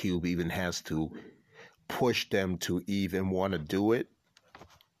Ice Cube even has to push them to even want to do it,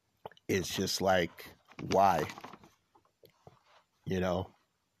 it's just like, why?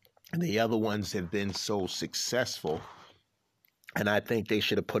 The other ones have been so successful, and I think they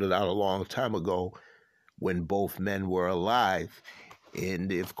should have put it out a long time ago when both men were alive.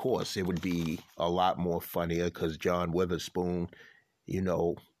 And of course, it would be a lot more funnier because John Witherspoon,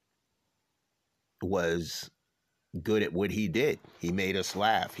 was good at what he did. He made us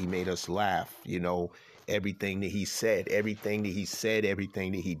laugh. Everything that he said, everything that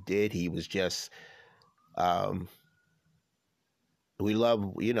he did, he was just, we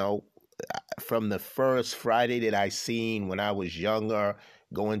love, from the first Friday that I seen when I was younger,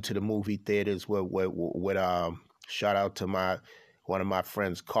 going to the movie theaters with shout out to one of my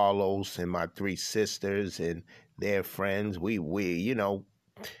friends, Carlos, and my three sisters and their friends. We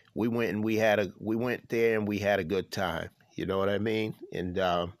went and we went there and we had a good time. You know what I mean? And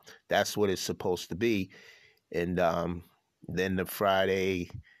that's what it's supposed to be. And then the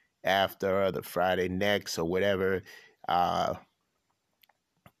Friday after, or the Friday next, or whatever, I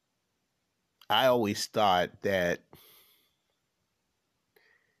always thought that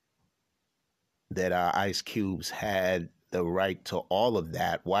Ice Cube's had the right to all of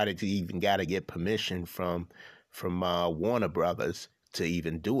that. Why did he even got to get permission from Warner Brothers to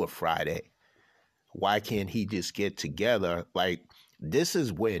even do a Friday? Why can't he just get together? Like, this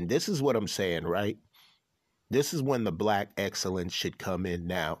is what I'm saying, right? This is when the black excellence should come in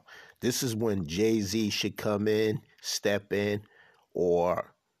now. This is when Jay-Z should come in, step in,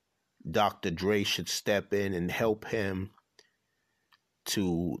 or Dr. Dre should step in and help him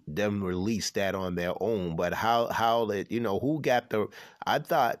to them release that on their own. But how that, who got I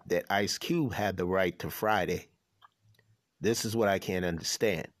thought that Ice Cube had the right to Friday. This is what I can't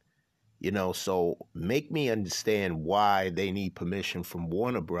understand. So make me understand why they need permission from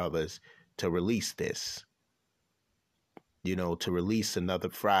Warner Brothers to release this. To release another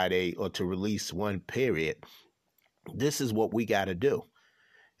Friday, or to release one period. This is what we got to do,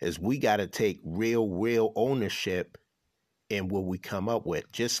 is we got to take real ownership in what we come up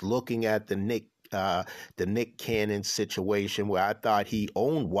with. Just looking at the Nick Cannon situation, where I thought he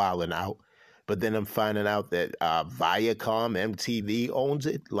owned Wild 'N Out, but then I'm finding out that Viacom, MTV owns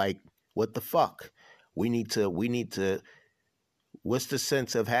it. Like, what the fuck? We need to. What's the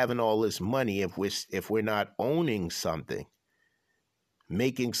sense of having all this money if we're not owning something,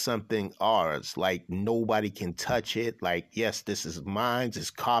 making something ours? Like, nobody can touch it. Like, yes, this is mine.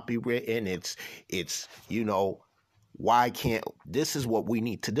 It's copywritten. It's why can't? This is what we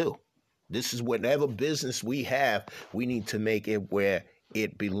need to do. This is whatever business we have, we need to make it where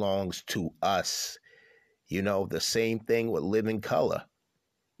it belongs to us. The same thing with Living Color.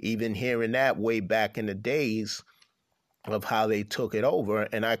 Even hearing that way back in the days, of how they took it over,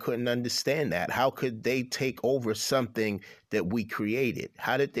 and I couldn't understand that. How could they take over something that we created?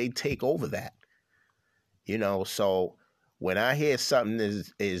 How did they take over that? You know, so when I hear something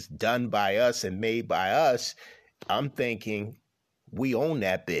is done by us and made by us, I'm thinking we own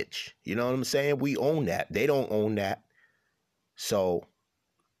that bitch. You know what I'm saying? We own that. They don't own that. So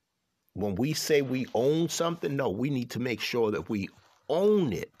when we say we own something, no, we need to make sure that we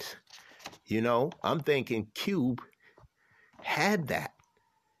own it. You know, I'm thinking Cube had that.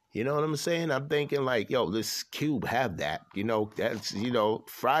 You know what I'm saying? I'm thinking like, yo, this Cube have that. You know, that's, you know,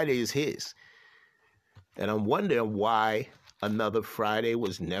 Friday is his. And I'm wondering why Another Friday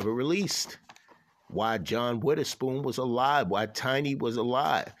was never released. Why John Witherspoon was alive. Why Tiny was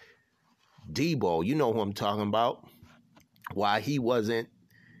alive. Debo, you know who I'm talking about. Why he wasn't,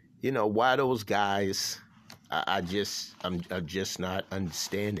 you know, why those guys, I'm just not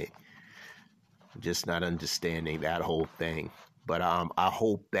understanding. Just not understanding that whole thing. But I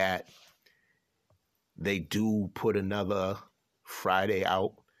hope that they do put another Friday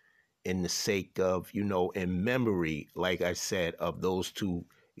out in the sake of, you know, in memory, like I said, of those two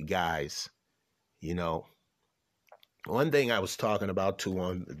guys. You know, one thing I was talking about too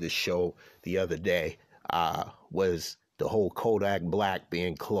on the show the other day was the whole Kodak Black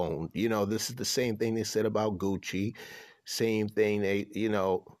being cloned. You know, this is the same thing they said about Gucci. Same thing, you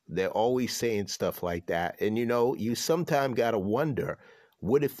know, they're always saying stuff like that. And, you know, you sometimes got to wonder,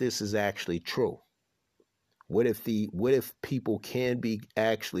 what if this is actually true? What if people can be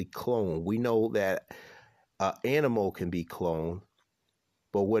actually cloned? We know that an animal can be cloned,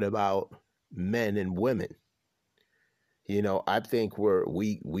 but what about men and women? You know, I think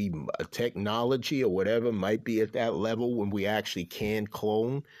we technology or whatever might be at that level when we actually can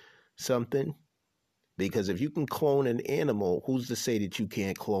clone something. Because if you can clone an animal, who's to say that you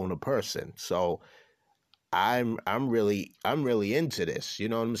can't clone a person? So I'm really into this. You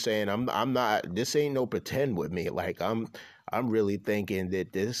know what I'm saying? I'm not, this ain't no pretend with me. Like I'm really thinking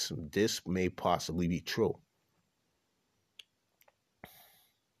that this may possibly be true.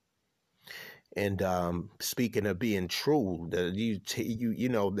 And speaking of being true, you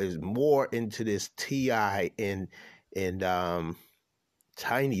know, there's more into this T.I. and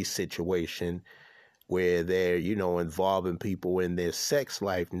Tiny situation where they're, you know, involving people in their sex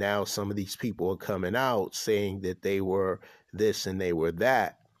life. Now some of these people are coming out saying that they were this and they were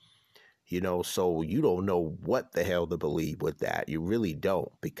that, you know, so you don't know what the hell to believe with that. You really don't,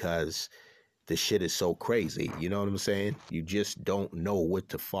 because the shit is so crazy. You know what I'm saying? You just don't know what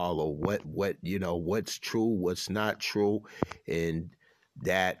to follow, what, you know, what's true, what's not true. And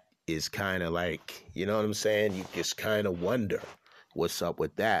that is kind of like, you know what I'm saying? You just kind of wonder what's up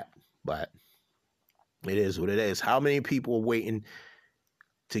with that. But it is what it is. How many people are waiting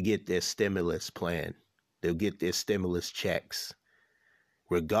to get their stimulus plan? They'll get their stimulus checks,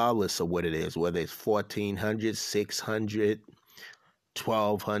 regardless of what it is, whether it's $1,400, $600,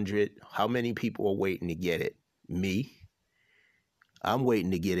 $1,200. How many people are waiting to get it? Me. I'm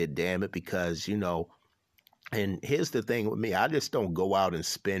waiting to get it, damn it, because, you know, and here's the thing with me. I just don't go out and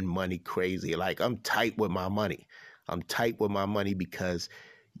spend money crazy. Like, I'm tight with my money. I'm tight with my money because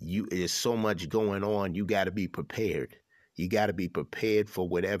there's so much going on. You got to be prepared. You got to be prepared for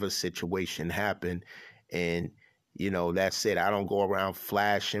whatever situation happen. And, you know, that's it. I don't go around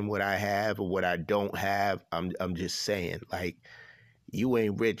flashing what I have or what I don't have. I'm just saying, like, you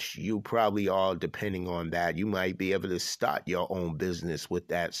ain't rich. You probably are, depending on that. You might be able to start your own business with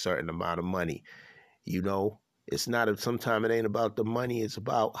that certain amount of money. You know, it's not, sometimes it ain't about the money. It's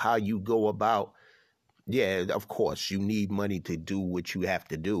about how you go about. Yeah, of course, you need money to do what you have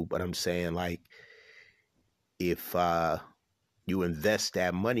to do. But I'm saying, like, if you invest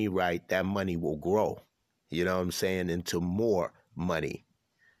that money right, that money will grow, you know what I'm saying, into more money.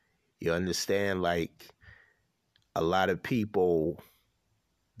 You understand? Like, a lot of people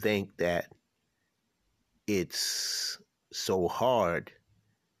think that it's so hard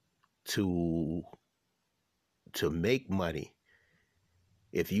to make money.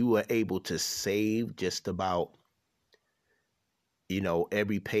 If you were able to save just about, you know,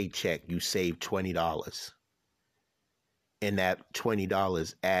 every paycheck, you save $20. And that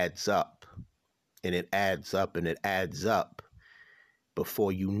 $20 adds up. And it adds up and it adds up.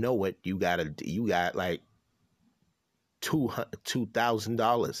 Before you know it, you got like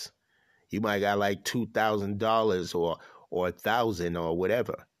 $2,000. You might got like $2,000 or $1,000 or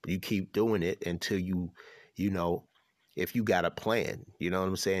whatever. You keep doing it until you know, if you got a plan, you know what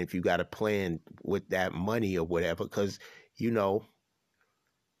I'm saying? If you got a plan with that money or whatever, because, you know,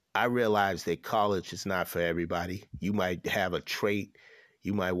 I realize that college is not for everybody. You might have a trait,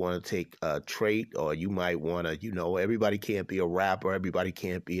 You might want to take a trait, or you might want to, you know, everybody can't be a rapper. Everybody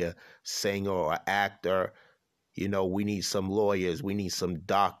can't be a singer or actor. You know, we need some lawyers. We need some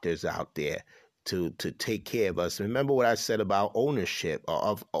doctors out there to take care of us. Remember what I said about ownership,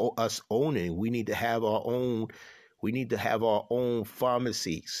 of us owning. We need to have our own. We need to have our own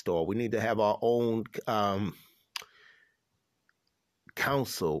pharmacy store. We need to have our own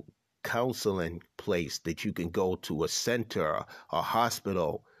counseling place that you can go to, a center, a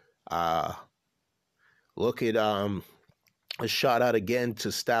hospital. Look at a shout out again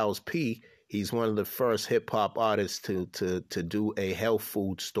to Styles P. He's one of the first hip hop artists to do a health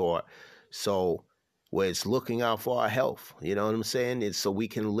food store. So where it's looking out for our health, you know what I'm saying? It's so we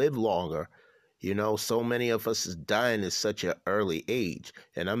can live longer. You know, so many of us is dying at such an early age.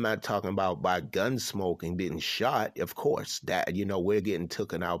 And I'm not talking about by gun smoking, being shot. Of course, that, you know, we're getting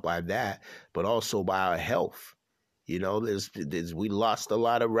taken out by that, but also by our health. You know, we lost a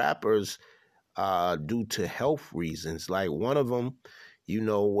lot of rappers due to health reasons. Like one of them, you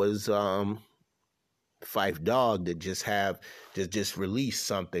know, was Phife Dawg, that just released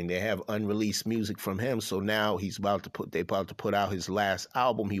something. They have unreleased music from him, so now they about to put out his last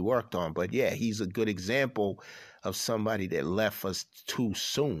album he worked on. But yeah, he's a good example of somebody that left us too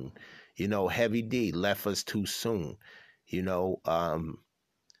soon. You know, Heavy D left us too soon. You know,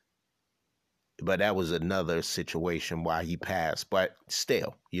 but that was another situation why he passed. But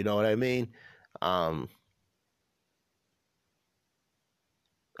still, you know what I mean?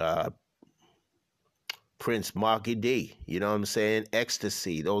 Prince, Marky D, you know what I'm saying?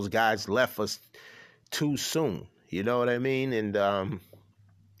 Ecstasy. Those guys left us too soon. You know what I mean? And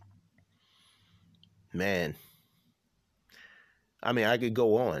man, I mean, I could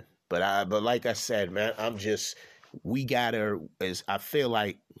go on, but like I said, man, I feel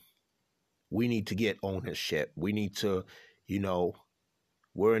like we need to get ownership. We need to, you know,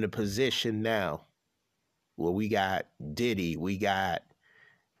 we're in a position now where we got Diddy, we got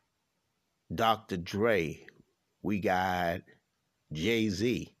Dr. Dre, we got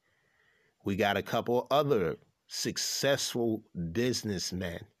Jay-Z, we got a couple other successful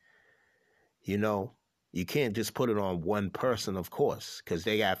businessmen. You know, you can't just put it on one person, of course, because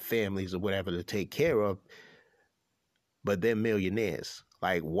they got families or whatever to take care of, but they're millionaires.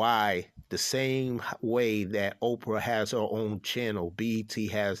 Like, why? The same way that Oprah has her own channel, BET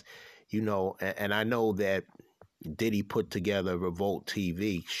has, you know, and I know that Diddy put together Revolt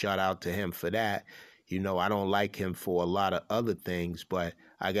TV. Shout out to him for that. You know, I don't like him for a lot of other things, but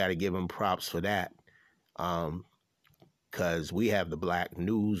I got to give him props for that. Because we have the Black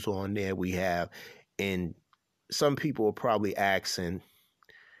News on there. We have, and some people are probably asking,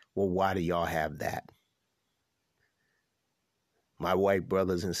 well, why do y'all have that? My white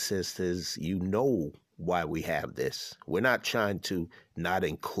brothers and sisters, you know why we have this. We're not trying to not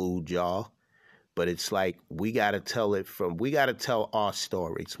include y'all. But it's like we got to tell our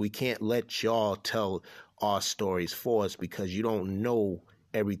stories. We can't let y'all tell our stories for us because you don't know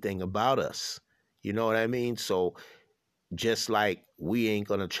everything about us. You know what I mean? So just like we ain't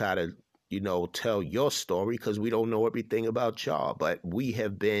going to try to, you know, tell your story because we don't know everything about y'all. But we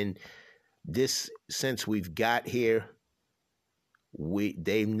have been since we've got here,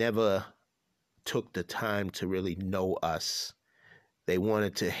 they never took the time to really know us. They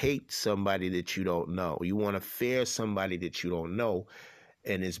wanted to hate somebody that you don't know. You want to fear somebody that you don't know.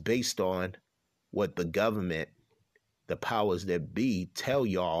 And it's based on what the government, the powers that be, tell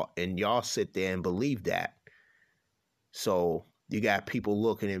y'all. And y'all sit there and believe that. So you got people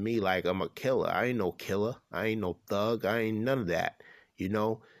looking at me like I'm a killer. I ain't no killer. I ain't no thug. I ain't none of that. You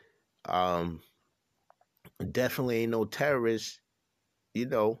know, definitely ain't no terrorist. You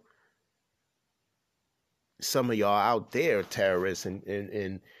know, some of y'all out there terrorists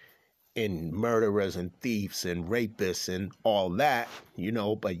and murderers and thieves and rapists and all that, you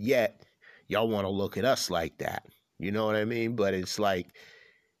know, but yet y'all want to look at us like that. You know what I mean? But it's like,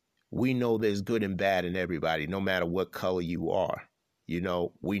 we know there's good and bad in everybody, no matter what color you are. You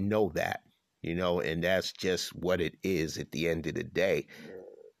know, we know that, you know, and that's just what it is at the end of the day.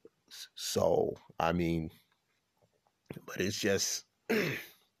 So, I mean, but it's just,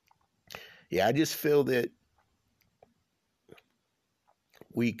 yeah, I just feel that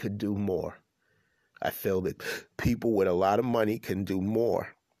we could do more. I feel that people with a lot of money can do more.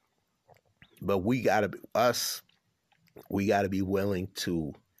 But we got to be willing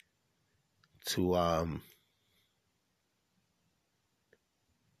to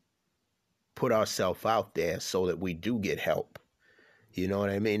put ourselves out there so that we do get help. You know what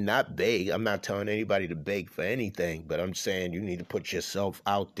I mean? Not beg. I'm not telling anybody to beg for anything, but I'm saying you need to put yourself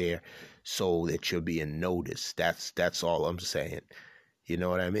out there so that you're being noticed. That's all I'm saying. You know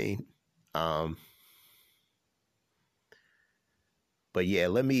what I mean? But yeah,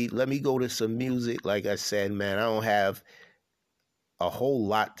 let me go to some music. Like I said, man, I don't have a whole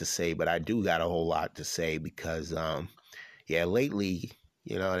lot to say, but I do got a whole lot to say because yeah, lately,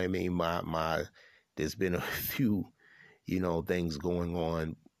 you know what I mean, my there's been a few, you know, things going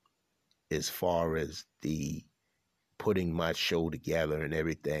on as far as the putting my show together and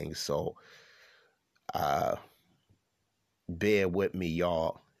everything. So bear with me,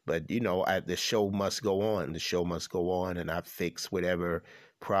 y'all. But, you know, the show must go on. The show must go on, and I fix whatever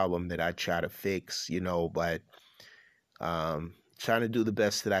problem that I try to fix, you know, but trying to do the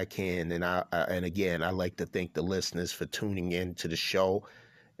best that I can. And again, I like to thank the listeners for tuning in to the show,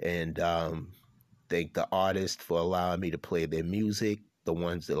 and thank the artists for allowing me to play their music, the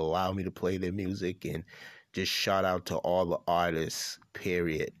ones that allow me to play their music, and just shout out to all the artists,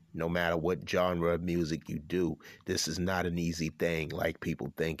 period. No matter what genre of music you do, this is not an easy thing like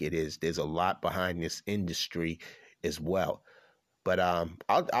people think it is. There's a lot behind this industry as well. But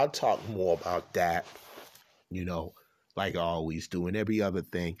I'll talk more about that, you know, like I always do and every other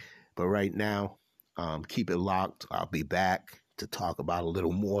thing. But right now, keep it locked. I'll be back to talk about a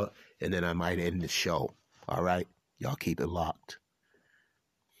little more, and then I might end the show. All right? Y'all keep it locked.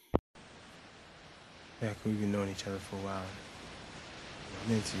 Yeah, we've been knowing each other for a while.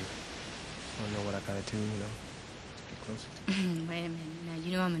 I'm into you. I don't know what I gotta do, you know, to get closer to you. Wait a minute. Now,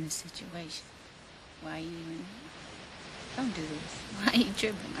 you know I'm in a situation. Why are you even... Don't do this. Why are you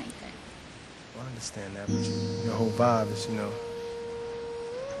tripping like that? Well, I understand that, but your whole vibe is, you know,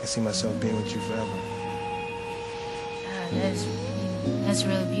 I can see myself being with you forever. That's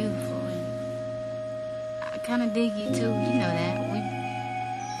really beautiful. And I kind of dig you, too. You know that.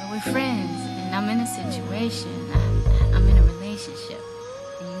 We're friends, and I'm in a situation. I'm in a relationship.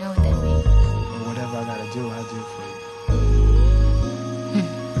 And you know what that means. Well, whatever I gotta do, I'll do for you.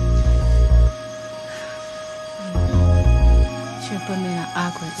 Sure put me in an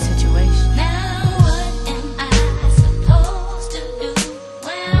awkward situation. Now what am I supposed to do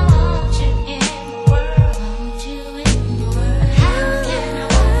when I want you in the world? Want you in the world? How can I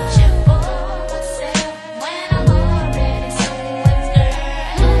want you for myself when I'm already someone's girl?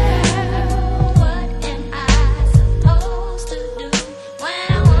 What am I supposed to do when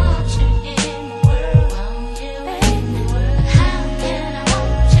I want you in the world? Want you in the world? How can I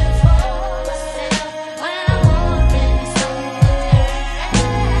want you for myself when I'm already someone's girl?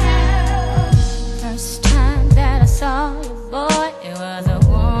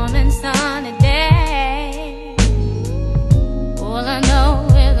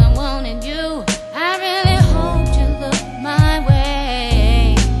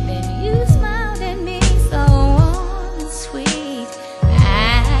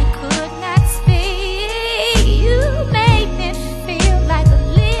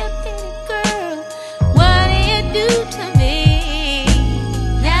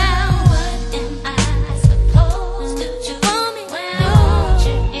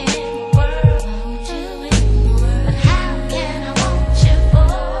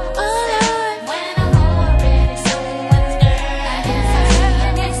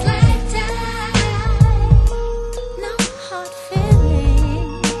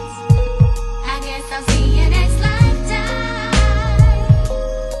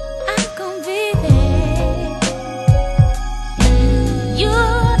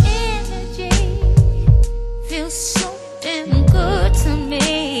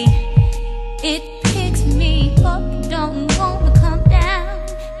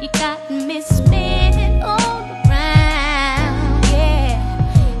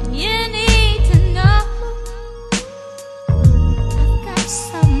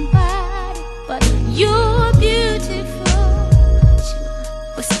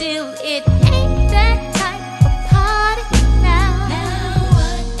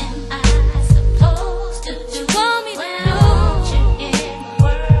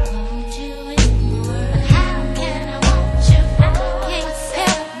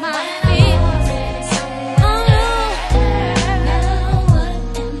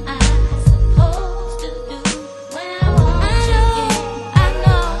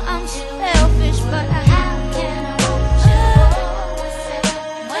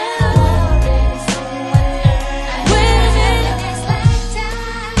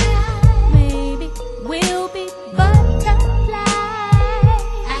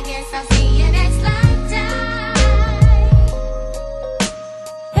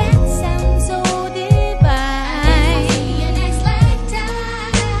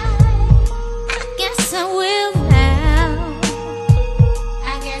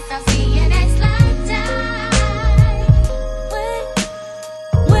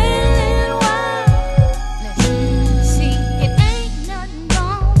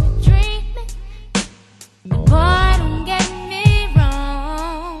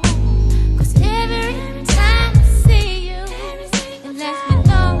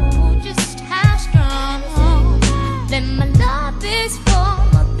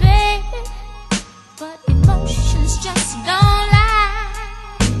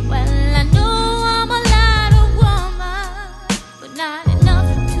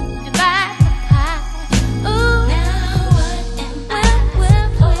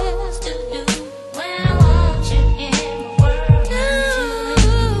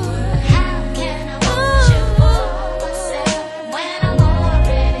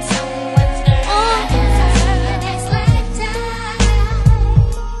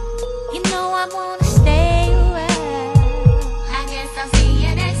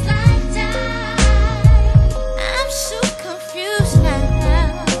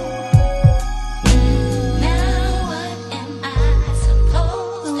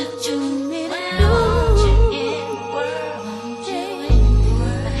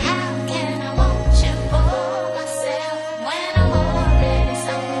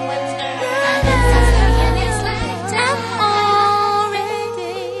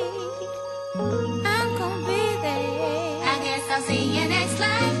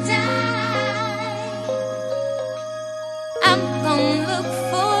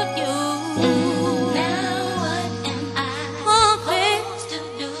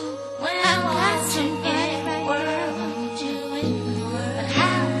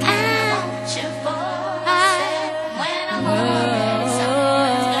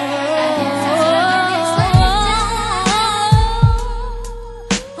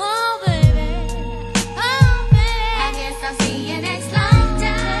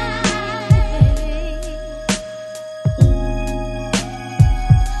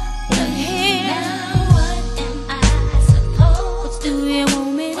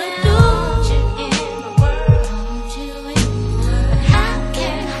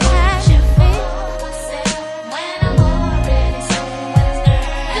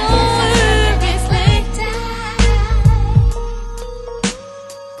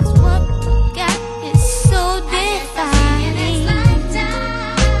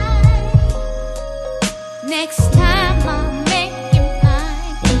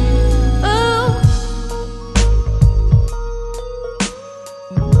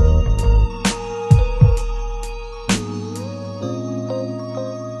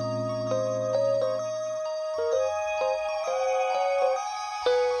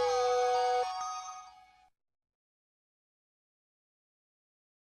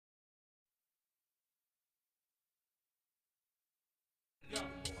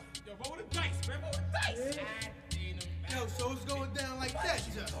 Roll the dice, man. Roll the dice. Yo, so it's going down like that,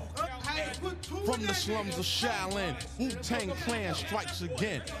 From the slums of Shaolin, Wu-Tang Clan strikes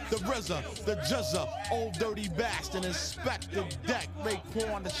again. The RZA, the Juzza, Old Dirty Bastard, Inspector Deck,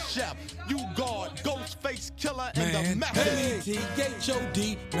 Raekwon the Chef, U-Guard, Ghostface Killer, and the Method.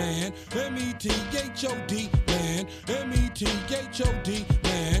 M-E-T-H-O-D, man. M-E-T-H-O-D, man. M-E-T-H-O-D,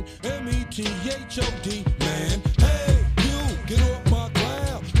 man. M-E-T-H-O-D, man. Hey, you, get off my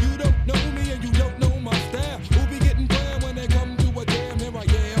cloud. You don't know me and you don't know my style. Who be getting down when they come to a jam? Here I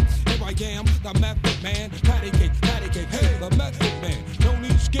am, the Method Man. Patty cake, hey, the Method Man. No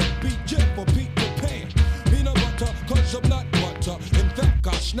need skip, beat, Jip, or Peter Pan. Peanut butter, cause I'm not butter. In fact,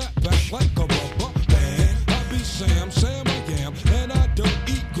 I snap back like a rubber band. I be Sam I am, and I don't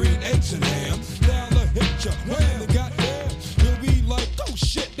eat green eggs and ham. Now I hit ya, when the goddamn, you'll be like, oh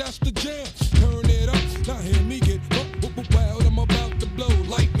shit, that's the jam. Turn it up, now hear me get wild. I'm about to blow,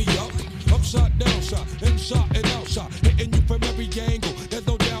 light me up. Upside, downside, inside and outside, hitting you from every angle. There's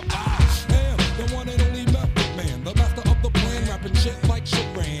no doubt I am the one and only Method Man, the master of the plan, rapping shit like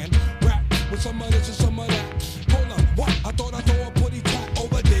Saran. Rap with some of this and some of that. Hold on, what? I thought I saw a putty tat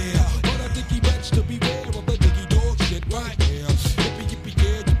over there, but I think he bets to beware of the diggy dog shit right here. Yippee yippee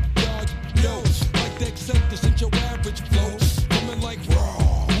yeah, yippee yo, like Dex said, this ain't your average flow. Coming like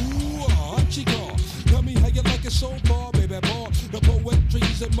raw, ooh, Chico. Tell me how you like it so far, baby boy. The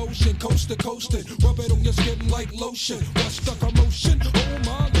poetry's in motion, coast to coastin'. Rub it on your skin like lotion. What's the commotion? Oh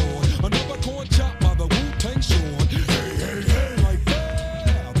my lord, another corn chop by the Wu-Tang sword. Hey, like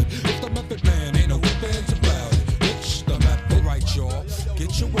that. It's the Method Man, ain't no ifs about it. It's the Method, right, y'all?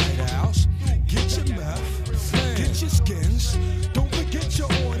 Get your White House, get your meth, get your skins. Don't forget your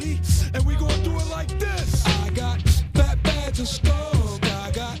orty, and we gon' do it like this. I got fat bags and skulls.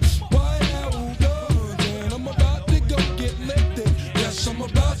 I got White House guns, and I'm about to go get lifted. Yes, I'm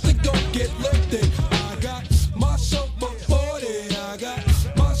about to go get lifted. I got myself a 40, I got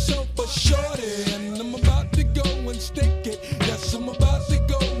myself a shorty, and I'm about to go and stick it. Yes, I'm about to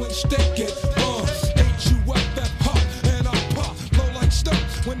go and stick it. H-U-F-F, hop, and I pop, blow like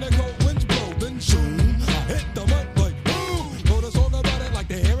stuff. When the cold winds blow, then zoom, I hit the mic like boom. Wrote a song about it like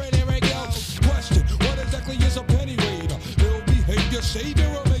the here it go. Question, what exactly is a penny raider? Ill behavior, savior,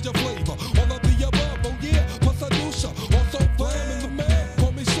 or major flavor? All of the above, oh yeah, plus I do so. Also flam in the man,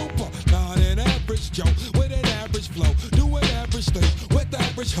 call me super. Not an average Joe, with an average flow. Doing average things with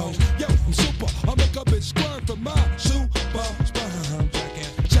average hoes. Yo, I'm super, I make a bitch squirm from my super sperm.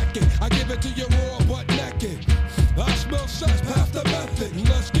 Check it, I give it to you raw but naked. I smell sex, pass the method.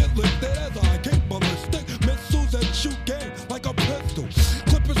 Let's get lifted as I kick ballistic missiles and shoot game like a pistol.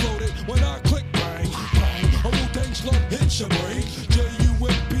 Clip is loaded when I click bang, bang. A Wu-Tang slug hits your brain.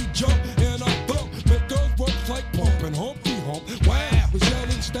 J-U-M-P jump and I thump. Make girls work like pumping Humpty Hump. Wow,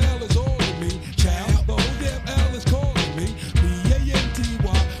 Michelle's style is all in me. Child, the whole damn L is calling me. B-A-N-T-Y-R-A-I-B-E-R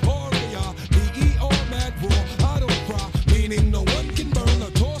mad raw. I don't cry, meaning no one can burn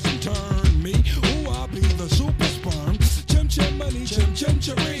or toss and turn me. Ooh, I'll be the super sperm. Chim chimney, chim chim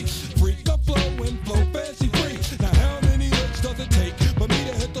cherry. Freak a flow and flow fancy free. Now how many licks does it take for me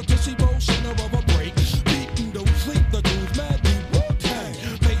to hit the Tootsie Roll center of a break? Beatin' don't sleep, the dude's mad deep. Wu-Tang,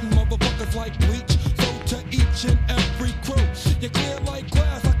 painting motherfuckers like bleach. So to each and every crew, you clear like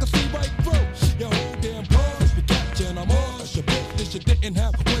glass, I can see right through your whole damn pause. You catchin' I'm all that's your business. You didn't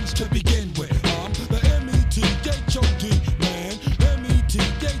have wins to begin with. I'm the M-E-T-H-O-D man,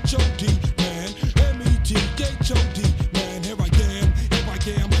 M-E-T-H-O-D man, M-E-T-H-O-D man. Here I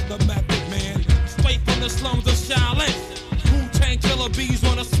am, the Method Man. Straight from the slums of Shaolin. Wu-Tang killer bees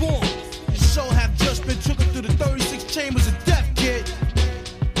on a swarm. Your soul have just been took through the 36 chambers of death, kid.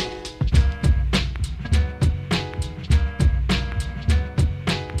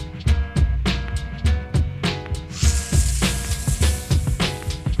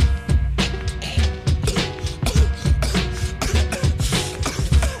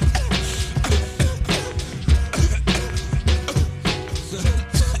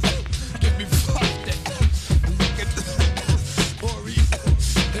 Get me fucked up. Look at the Ori.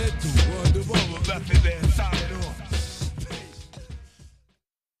 Head to Wonder Woman. Method Man, sign it off.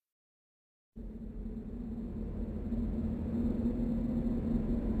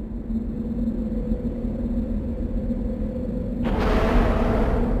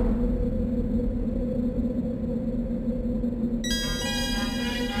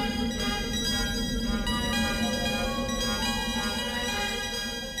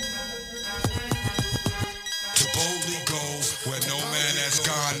 To boldly go where no man has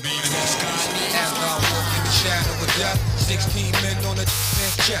gone before. As I walk in the shadow of death, 16 men on a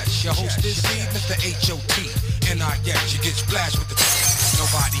man's chest. Your host this evening, Mr. H.O.T. And I get you get splashed with the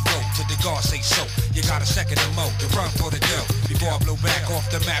nobody go to got a second to mo to run for the dough. Before I blow back off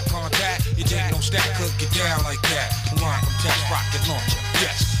the map contact, you didn't know stack could get down like that. Line from test rocket launcher,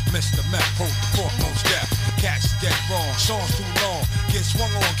 yes. Mr. Meth, hold the foremost step. Cats dead wrong, songs too long. Get swung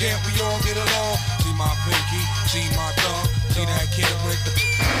on, can't we all get along? See my pinky, see my thumb, see that kid with the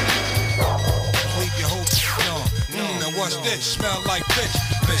leave your whole on. Now what's this? Smell like fish.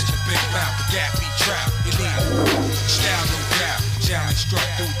 Mr. Big Mouth, the gap be trap. You need style no doubt. Challenge struck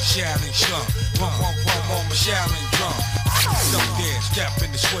through the challenge slum. Pump on my challenge drum. Stuck there, step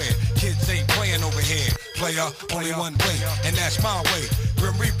in the square. Kids ain't playing over here. Player, only one way, and that's my way.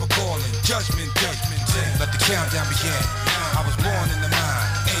 Grim Reaper calling, judgment day. Let the countdown begin. I was born in the mind.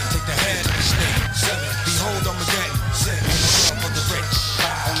 Take the head of the snake. Behold Armageddon. Love for the rich.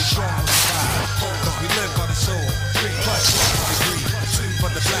 Only strong will survive. Cause we live by the soul. 3 plus 6 degrees.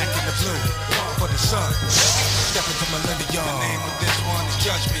 For the black and the blue. For the sun. Step into millennium. The name of this one is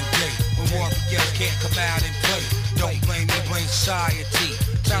Judgment Day. When warriors can't come out and play. Don't blame me, blame society.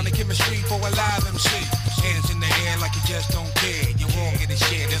 Sound of chemistry for a live MC. Hands in the air like you just don't care. You're wrong in the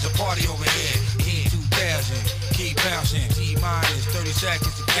shit. There's a party over here. E2000. Keep bouncing. T-minus 30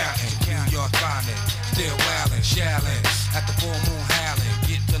 seconds to counting. New York finding. Still wildin', shallin'. At the full moon howling.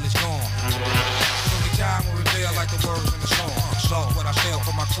 Get till it's gone. Only time will reveal like the words in the song. So what I feel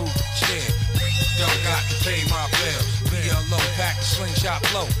for my crew. Scared. Don't got to pay my bills. Be a low pack the slingshot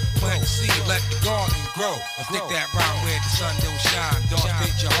flow. Plant the seed, let the garden grow. Stick that round where the sun don't shine. Don't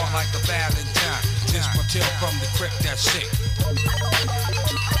fit your heart like a Valentine. This my tip from the crypt that's sick.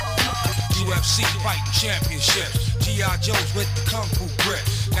 UFC fighting championships. G.I. Joe's with the kung fu grip.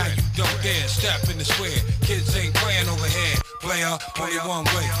 Now you don't dare step in the square. Kids ain't playing over here. Player, only one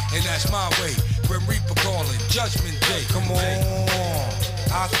way, and that's my way. Grim Reaper calling, Judgment Day. Come on,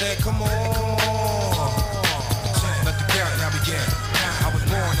 I said come on. Let the countdown begin. I was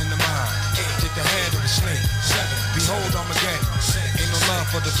born in the mind. Take the head of the snake. Behold Armageddon. Ain't no love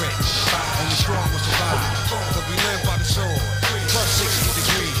for the rich. Only strong will survive. Cause we live by the sword. Plus 60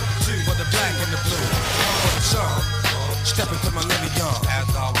 degrees. For the black and the blue. For the sun. Step into millennium. As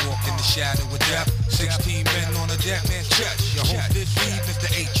I walk in the shadow of death. 16 men on a deck man's chest. Your host this evening is the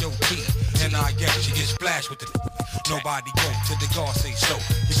H.O.T. And I guess you get splashed with the nobody go to the guard say so.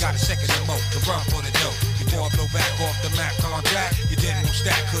 You got a second to mo to run for the dough. Before I blow back off the map contact, you didn't know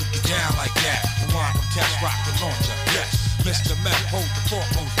stack could get down like that. Line from test rock the launcher. Yes. Mr. Meth, hold the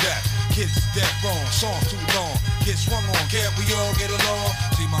foremost death. Kids dead wrong, song too long. Get swung on, can't we all get along?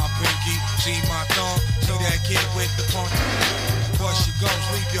 See my pinky, see my thumb. See that kid with the punch. Bust your gums,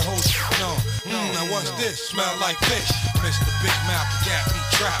 leave your whole shit on. Now what's this? Smell like fish. Mr. Big Mouth, the gap be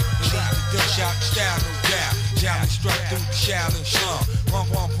trap. Leave the dish out the style, no doubt. Challenge struck through the challenge slum. Pump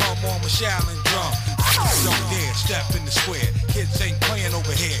on my challenge drum. Don't dare step in the square. Kids ain't playing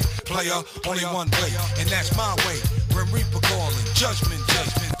over here. Player, only one way, and that's my way. Grim Reaper calling, Judgment Day.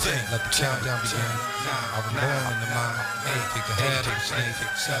 Let the countdown begin. I was born in the mind. Take the head of the snake.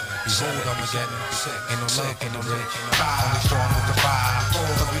 Behold Armageddon. Ain't no love for the rich. Only strong with the vibe.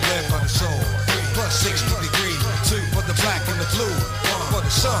 Cause we live by the soul. Plus 60 degrees. 2 for the black and the blue. 1 for the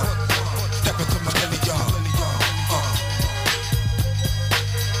sun. Step into millennium.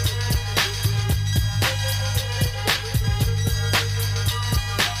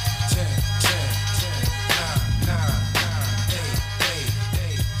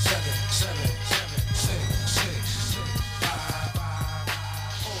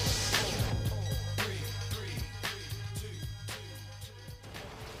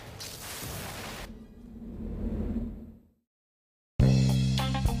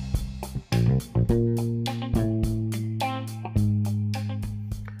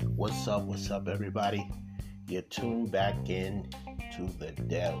 What's up, everybody? You're tuned back in to the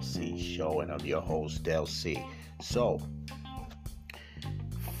Del C Show, and I'm your host, Del C. So,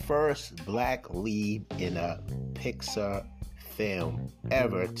 first black lead in a Pixar film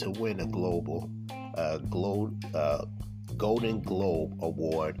ever to win a Golden Globe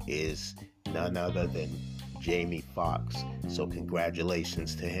Award is none other than Jamie Foxx. So,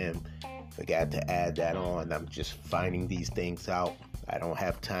 congratulations to him. Forgot to add that on. I'm just finding these things out. I don't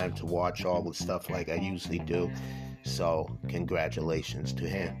have time to watch all the stuff like I usually do. So, congratulations to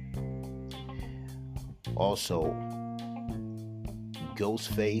him. Also,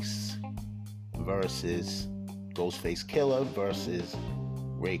 Ghostface Killer versus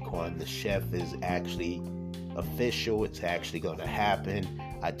Raekwon the Chef is actually official. It's actually going to happen.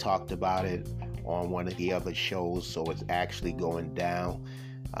 I talked about it on one of the other shows, so it's actually going down.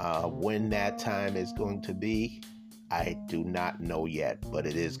 When that time is going to be, I do not know yet, but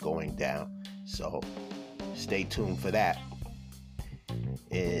it is going down. So stay tuned for that.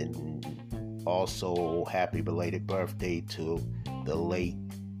 And Also, happy belated birthday to the late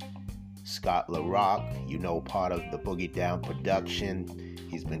Scott LaRock, you know, part of the Boogie Down production.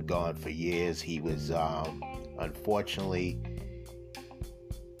 He's been gone for years. He was unfortunately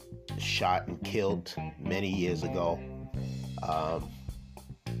shot and killed many years ago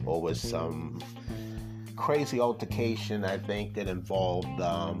over some crazy altercation, I think, that involved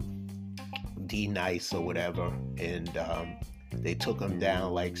D Nice or whatever, and they took him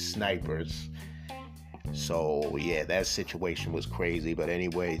down like snipers. So yeah, that situation was crazy. But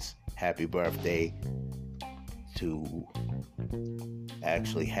anyways, happy birthday to,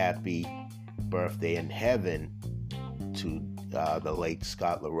 actually happy birthday in heaven to the late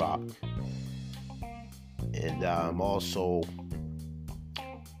Scott LaRock. And also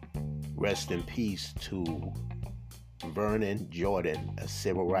rest in peace to Vernon Jordan, a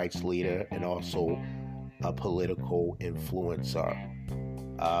civil rights leader and also a political influencer.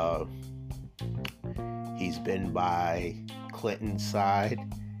 He's been by Clinton's side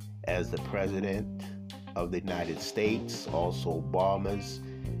as the president of the United States, also Obama's.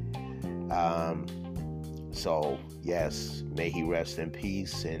 So yes, may he rest in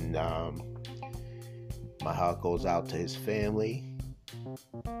peace, and my heart goes out to his family.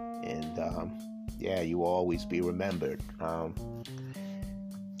 And yeah, you will always be remembered.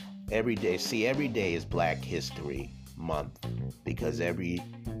 Every day is Black History Month, because every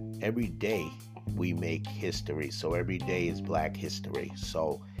day we make history. So every day is Black History.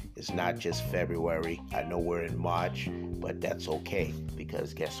 So it's not just February. I know we're in March, but that's okay,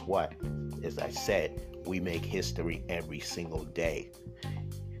 because guess what? As I said, we make history every single day.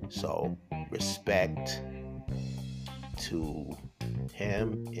 So respect to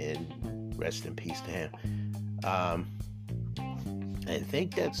him and rest in peace to him. I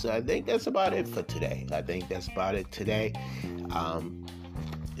think that's about it for today.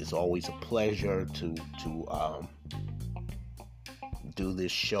 It's always a pleasure to do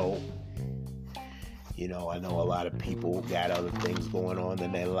this show. You know, I know a lot of people got other things going on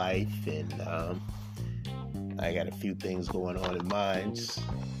in their life, and I got a few things going on in mine.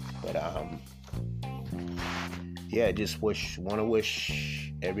 But yeah, just want to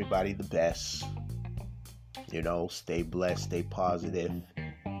wish everybody the best. You know, stay blessed, stay positive.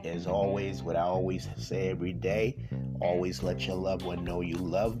 As always, what I always say every day, always let your loved one know you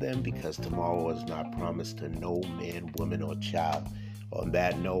love them, because tomorrow is not promised to no man, woman, or child. On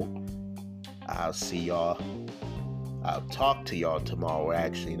that note, I'll see y'all. I'll talk to y'all tomorrow.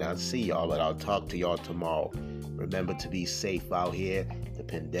 Actually, not see y'all, but I'll talk to y'all tomorrow. Remember to be safe out here. The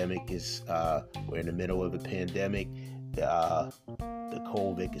pandemic is, we're in the middle of a pandemic. The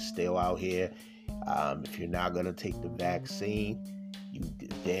COVID is still out here. If you're not going to take the vaccine, you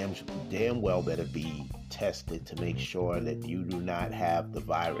damn well better be tested to make sure that you do not have the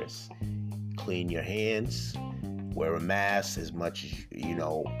virus. Clean your hands. Wear a mask as much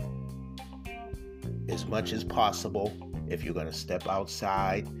as possible. If you're going to step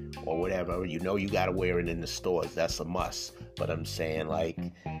outside or whatever, you got to wear it in the stores. That's a must. But I'm saying, like,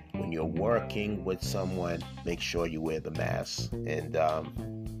 when you're working with someone, make sure you wear the mask. And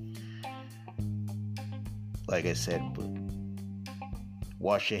like I said,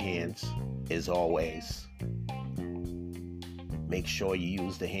 wash your hands as always. Make sure you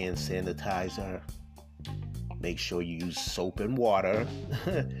use the hand sanitizer. Make sure you use soap and water.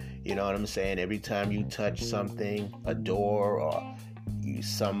 You know what I'm saying? Every time you touch something, a door, or you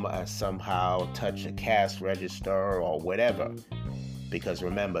somehow touch a cash register or whatever. Because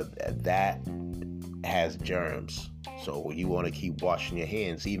remember, that has germs. So you want to keep washing your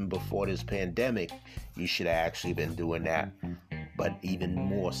hands. Even before this pandemic, you should have actually been doing that. But even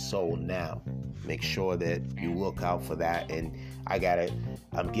more so now. Make sure that you look out for that. And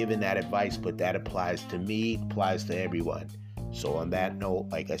I'm giving that advice, but that applies to me, applies to everyone. So on that note,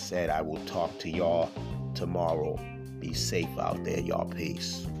 like I said, I will talk to y'all tomorrow. Be safe out there, y'all.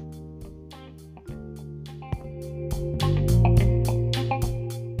 Peace.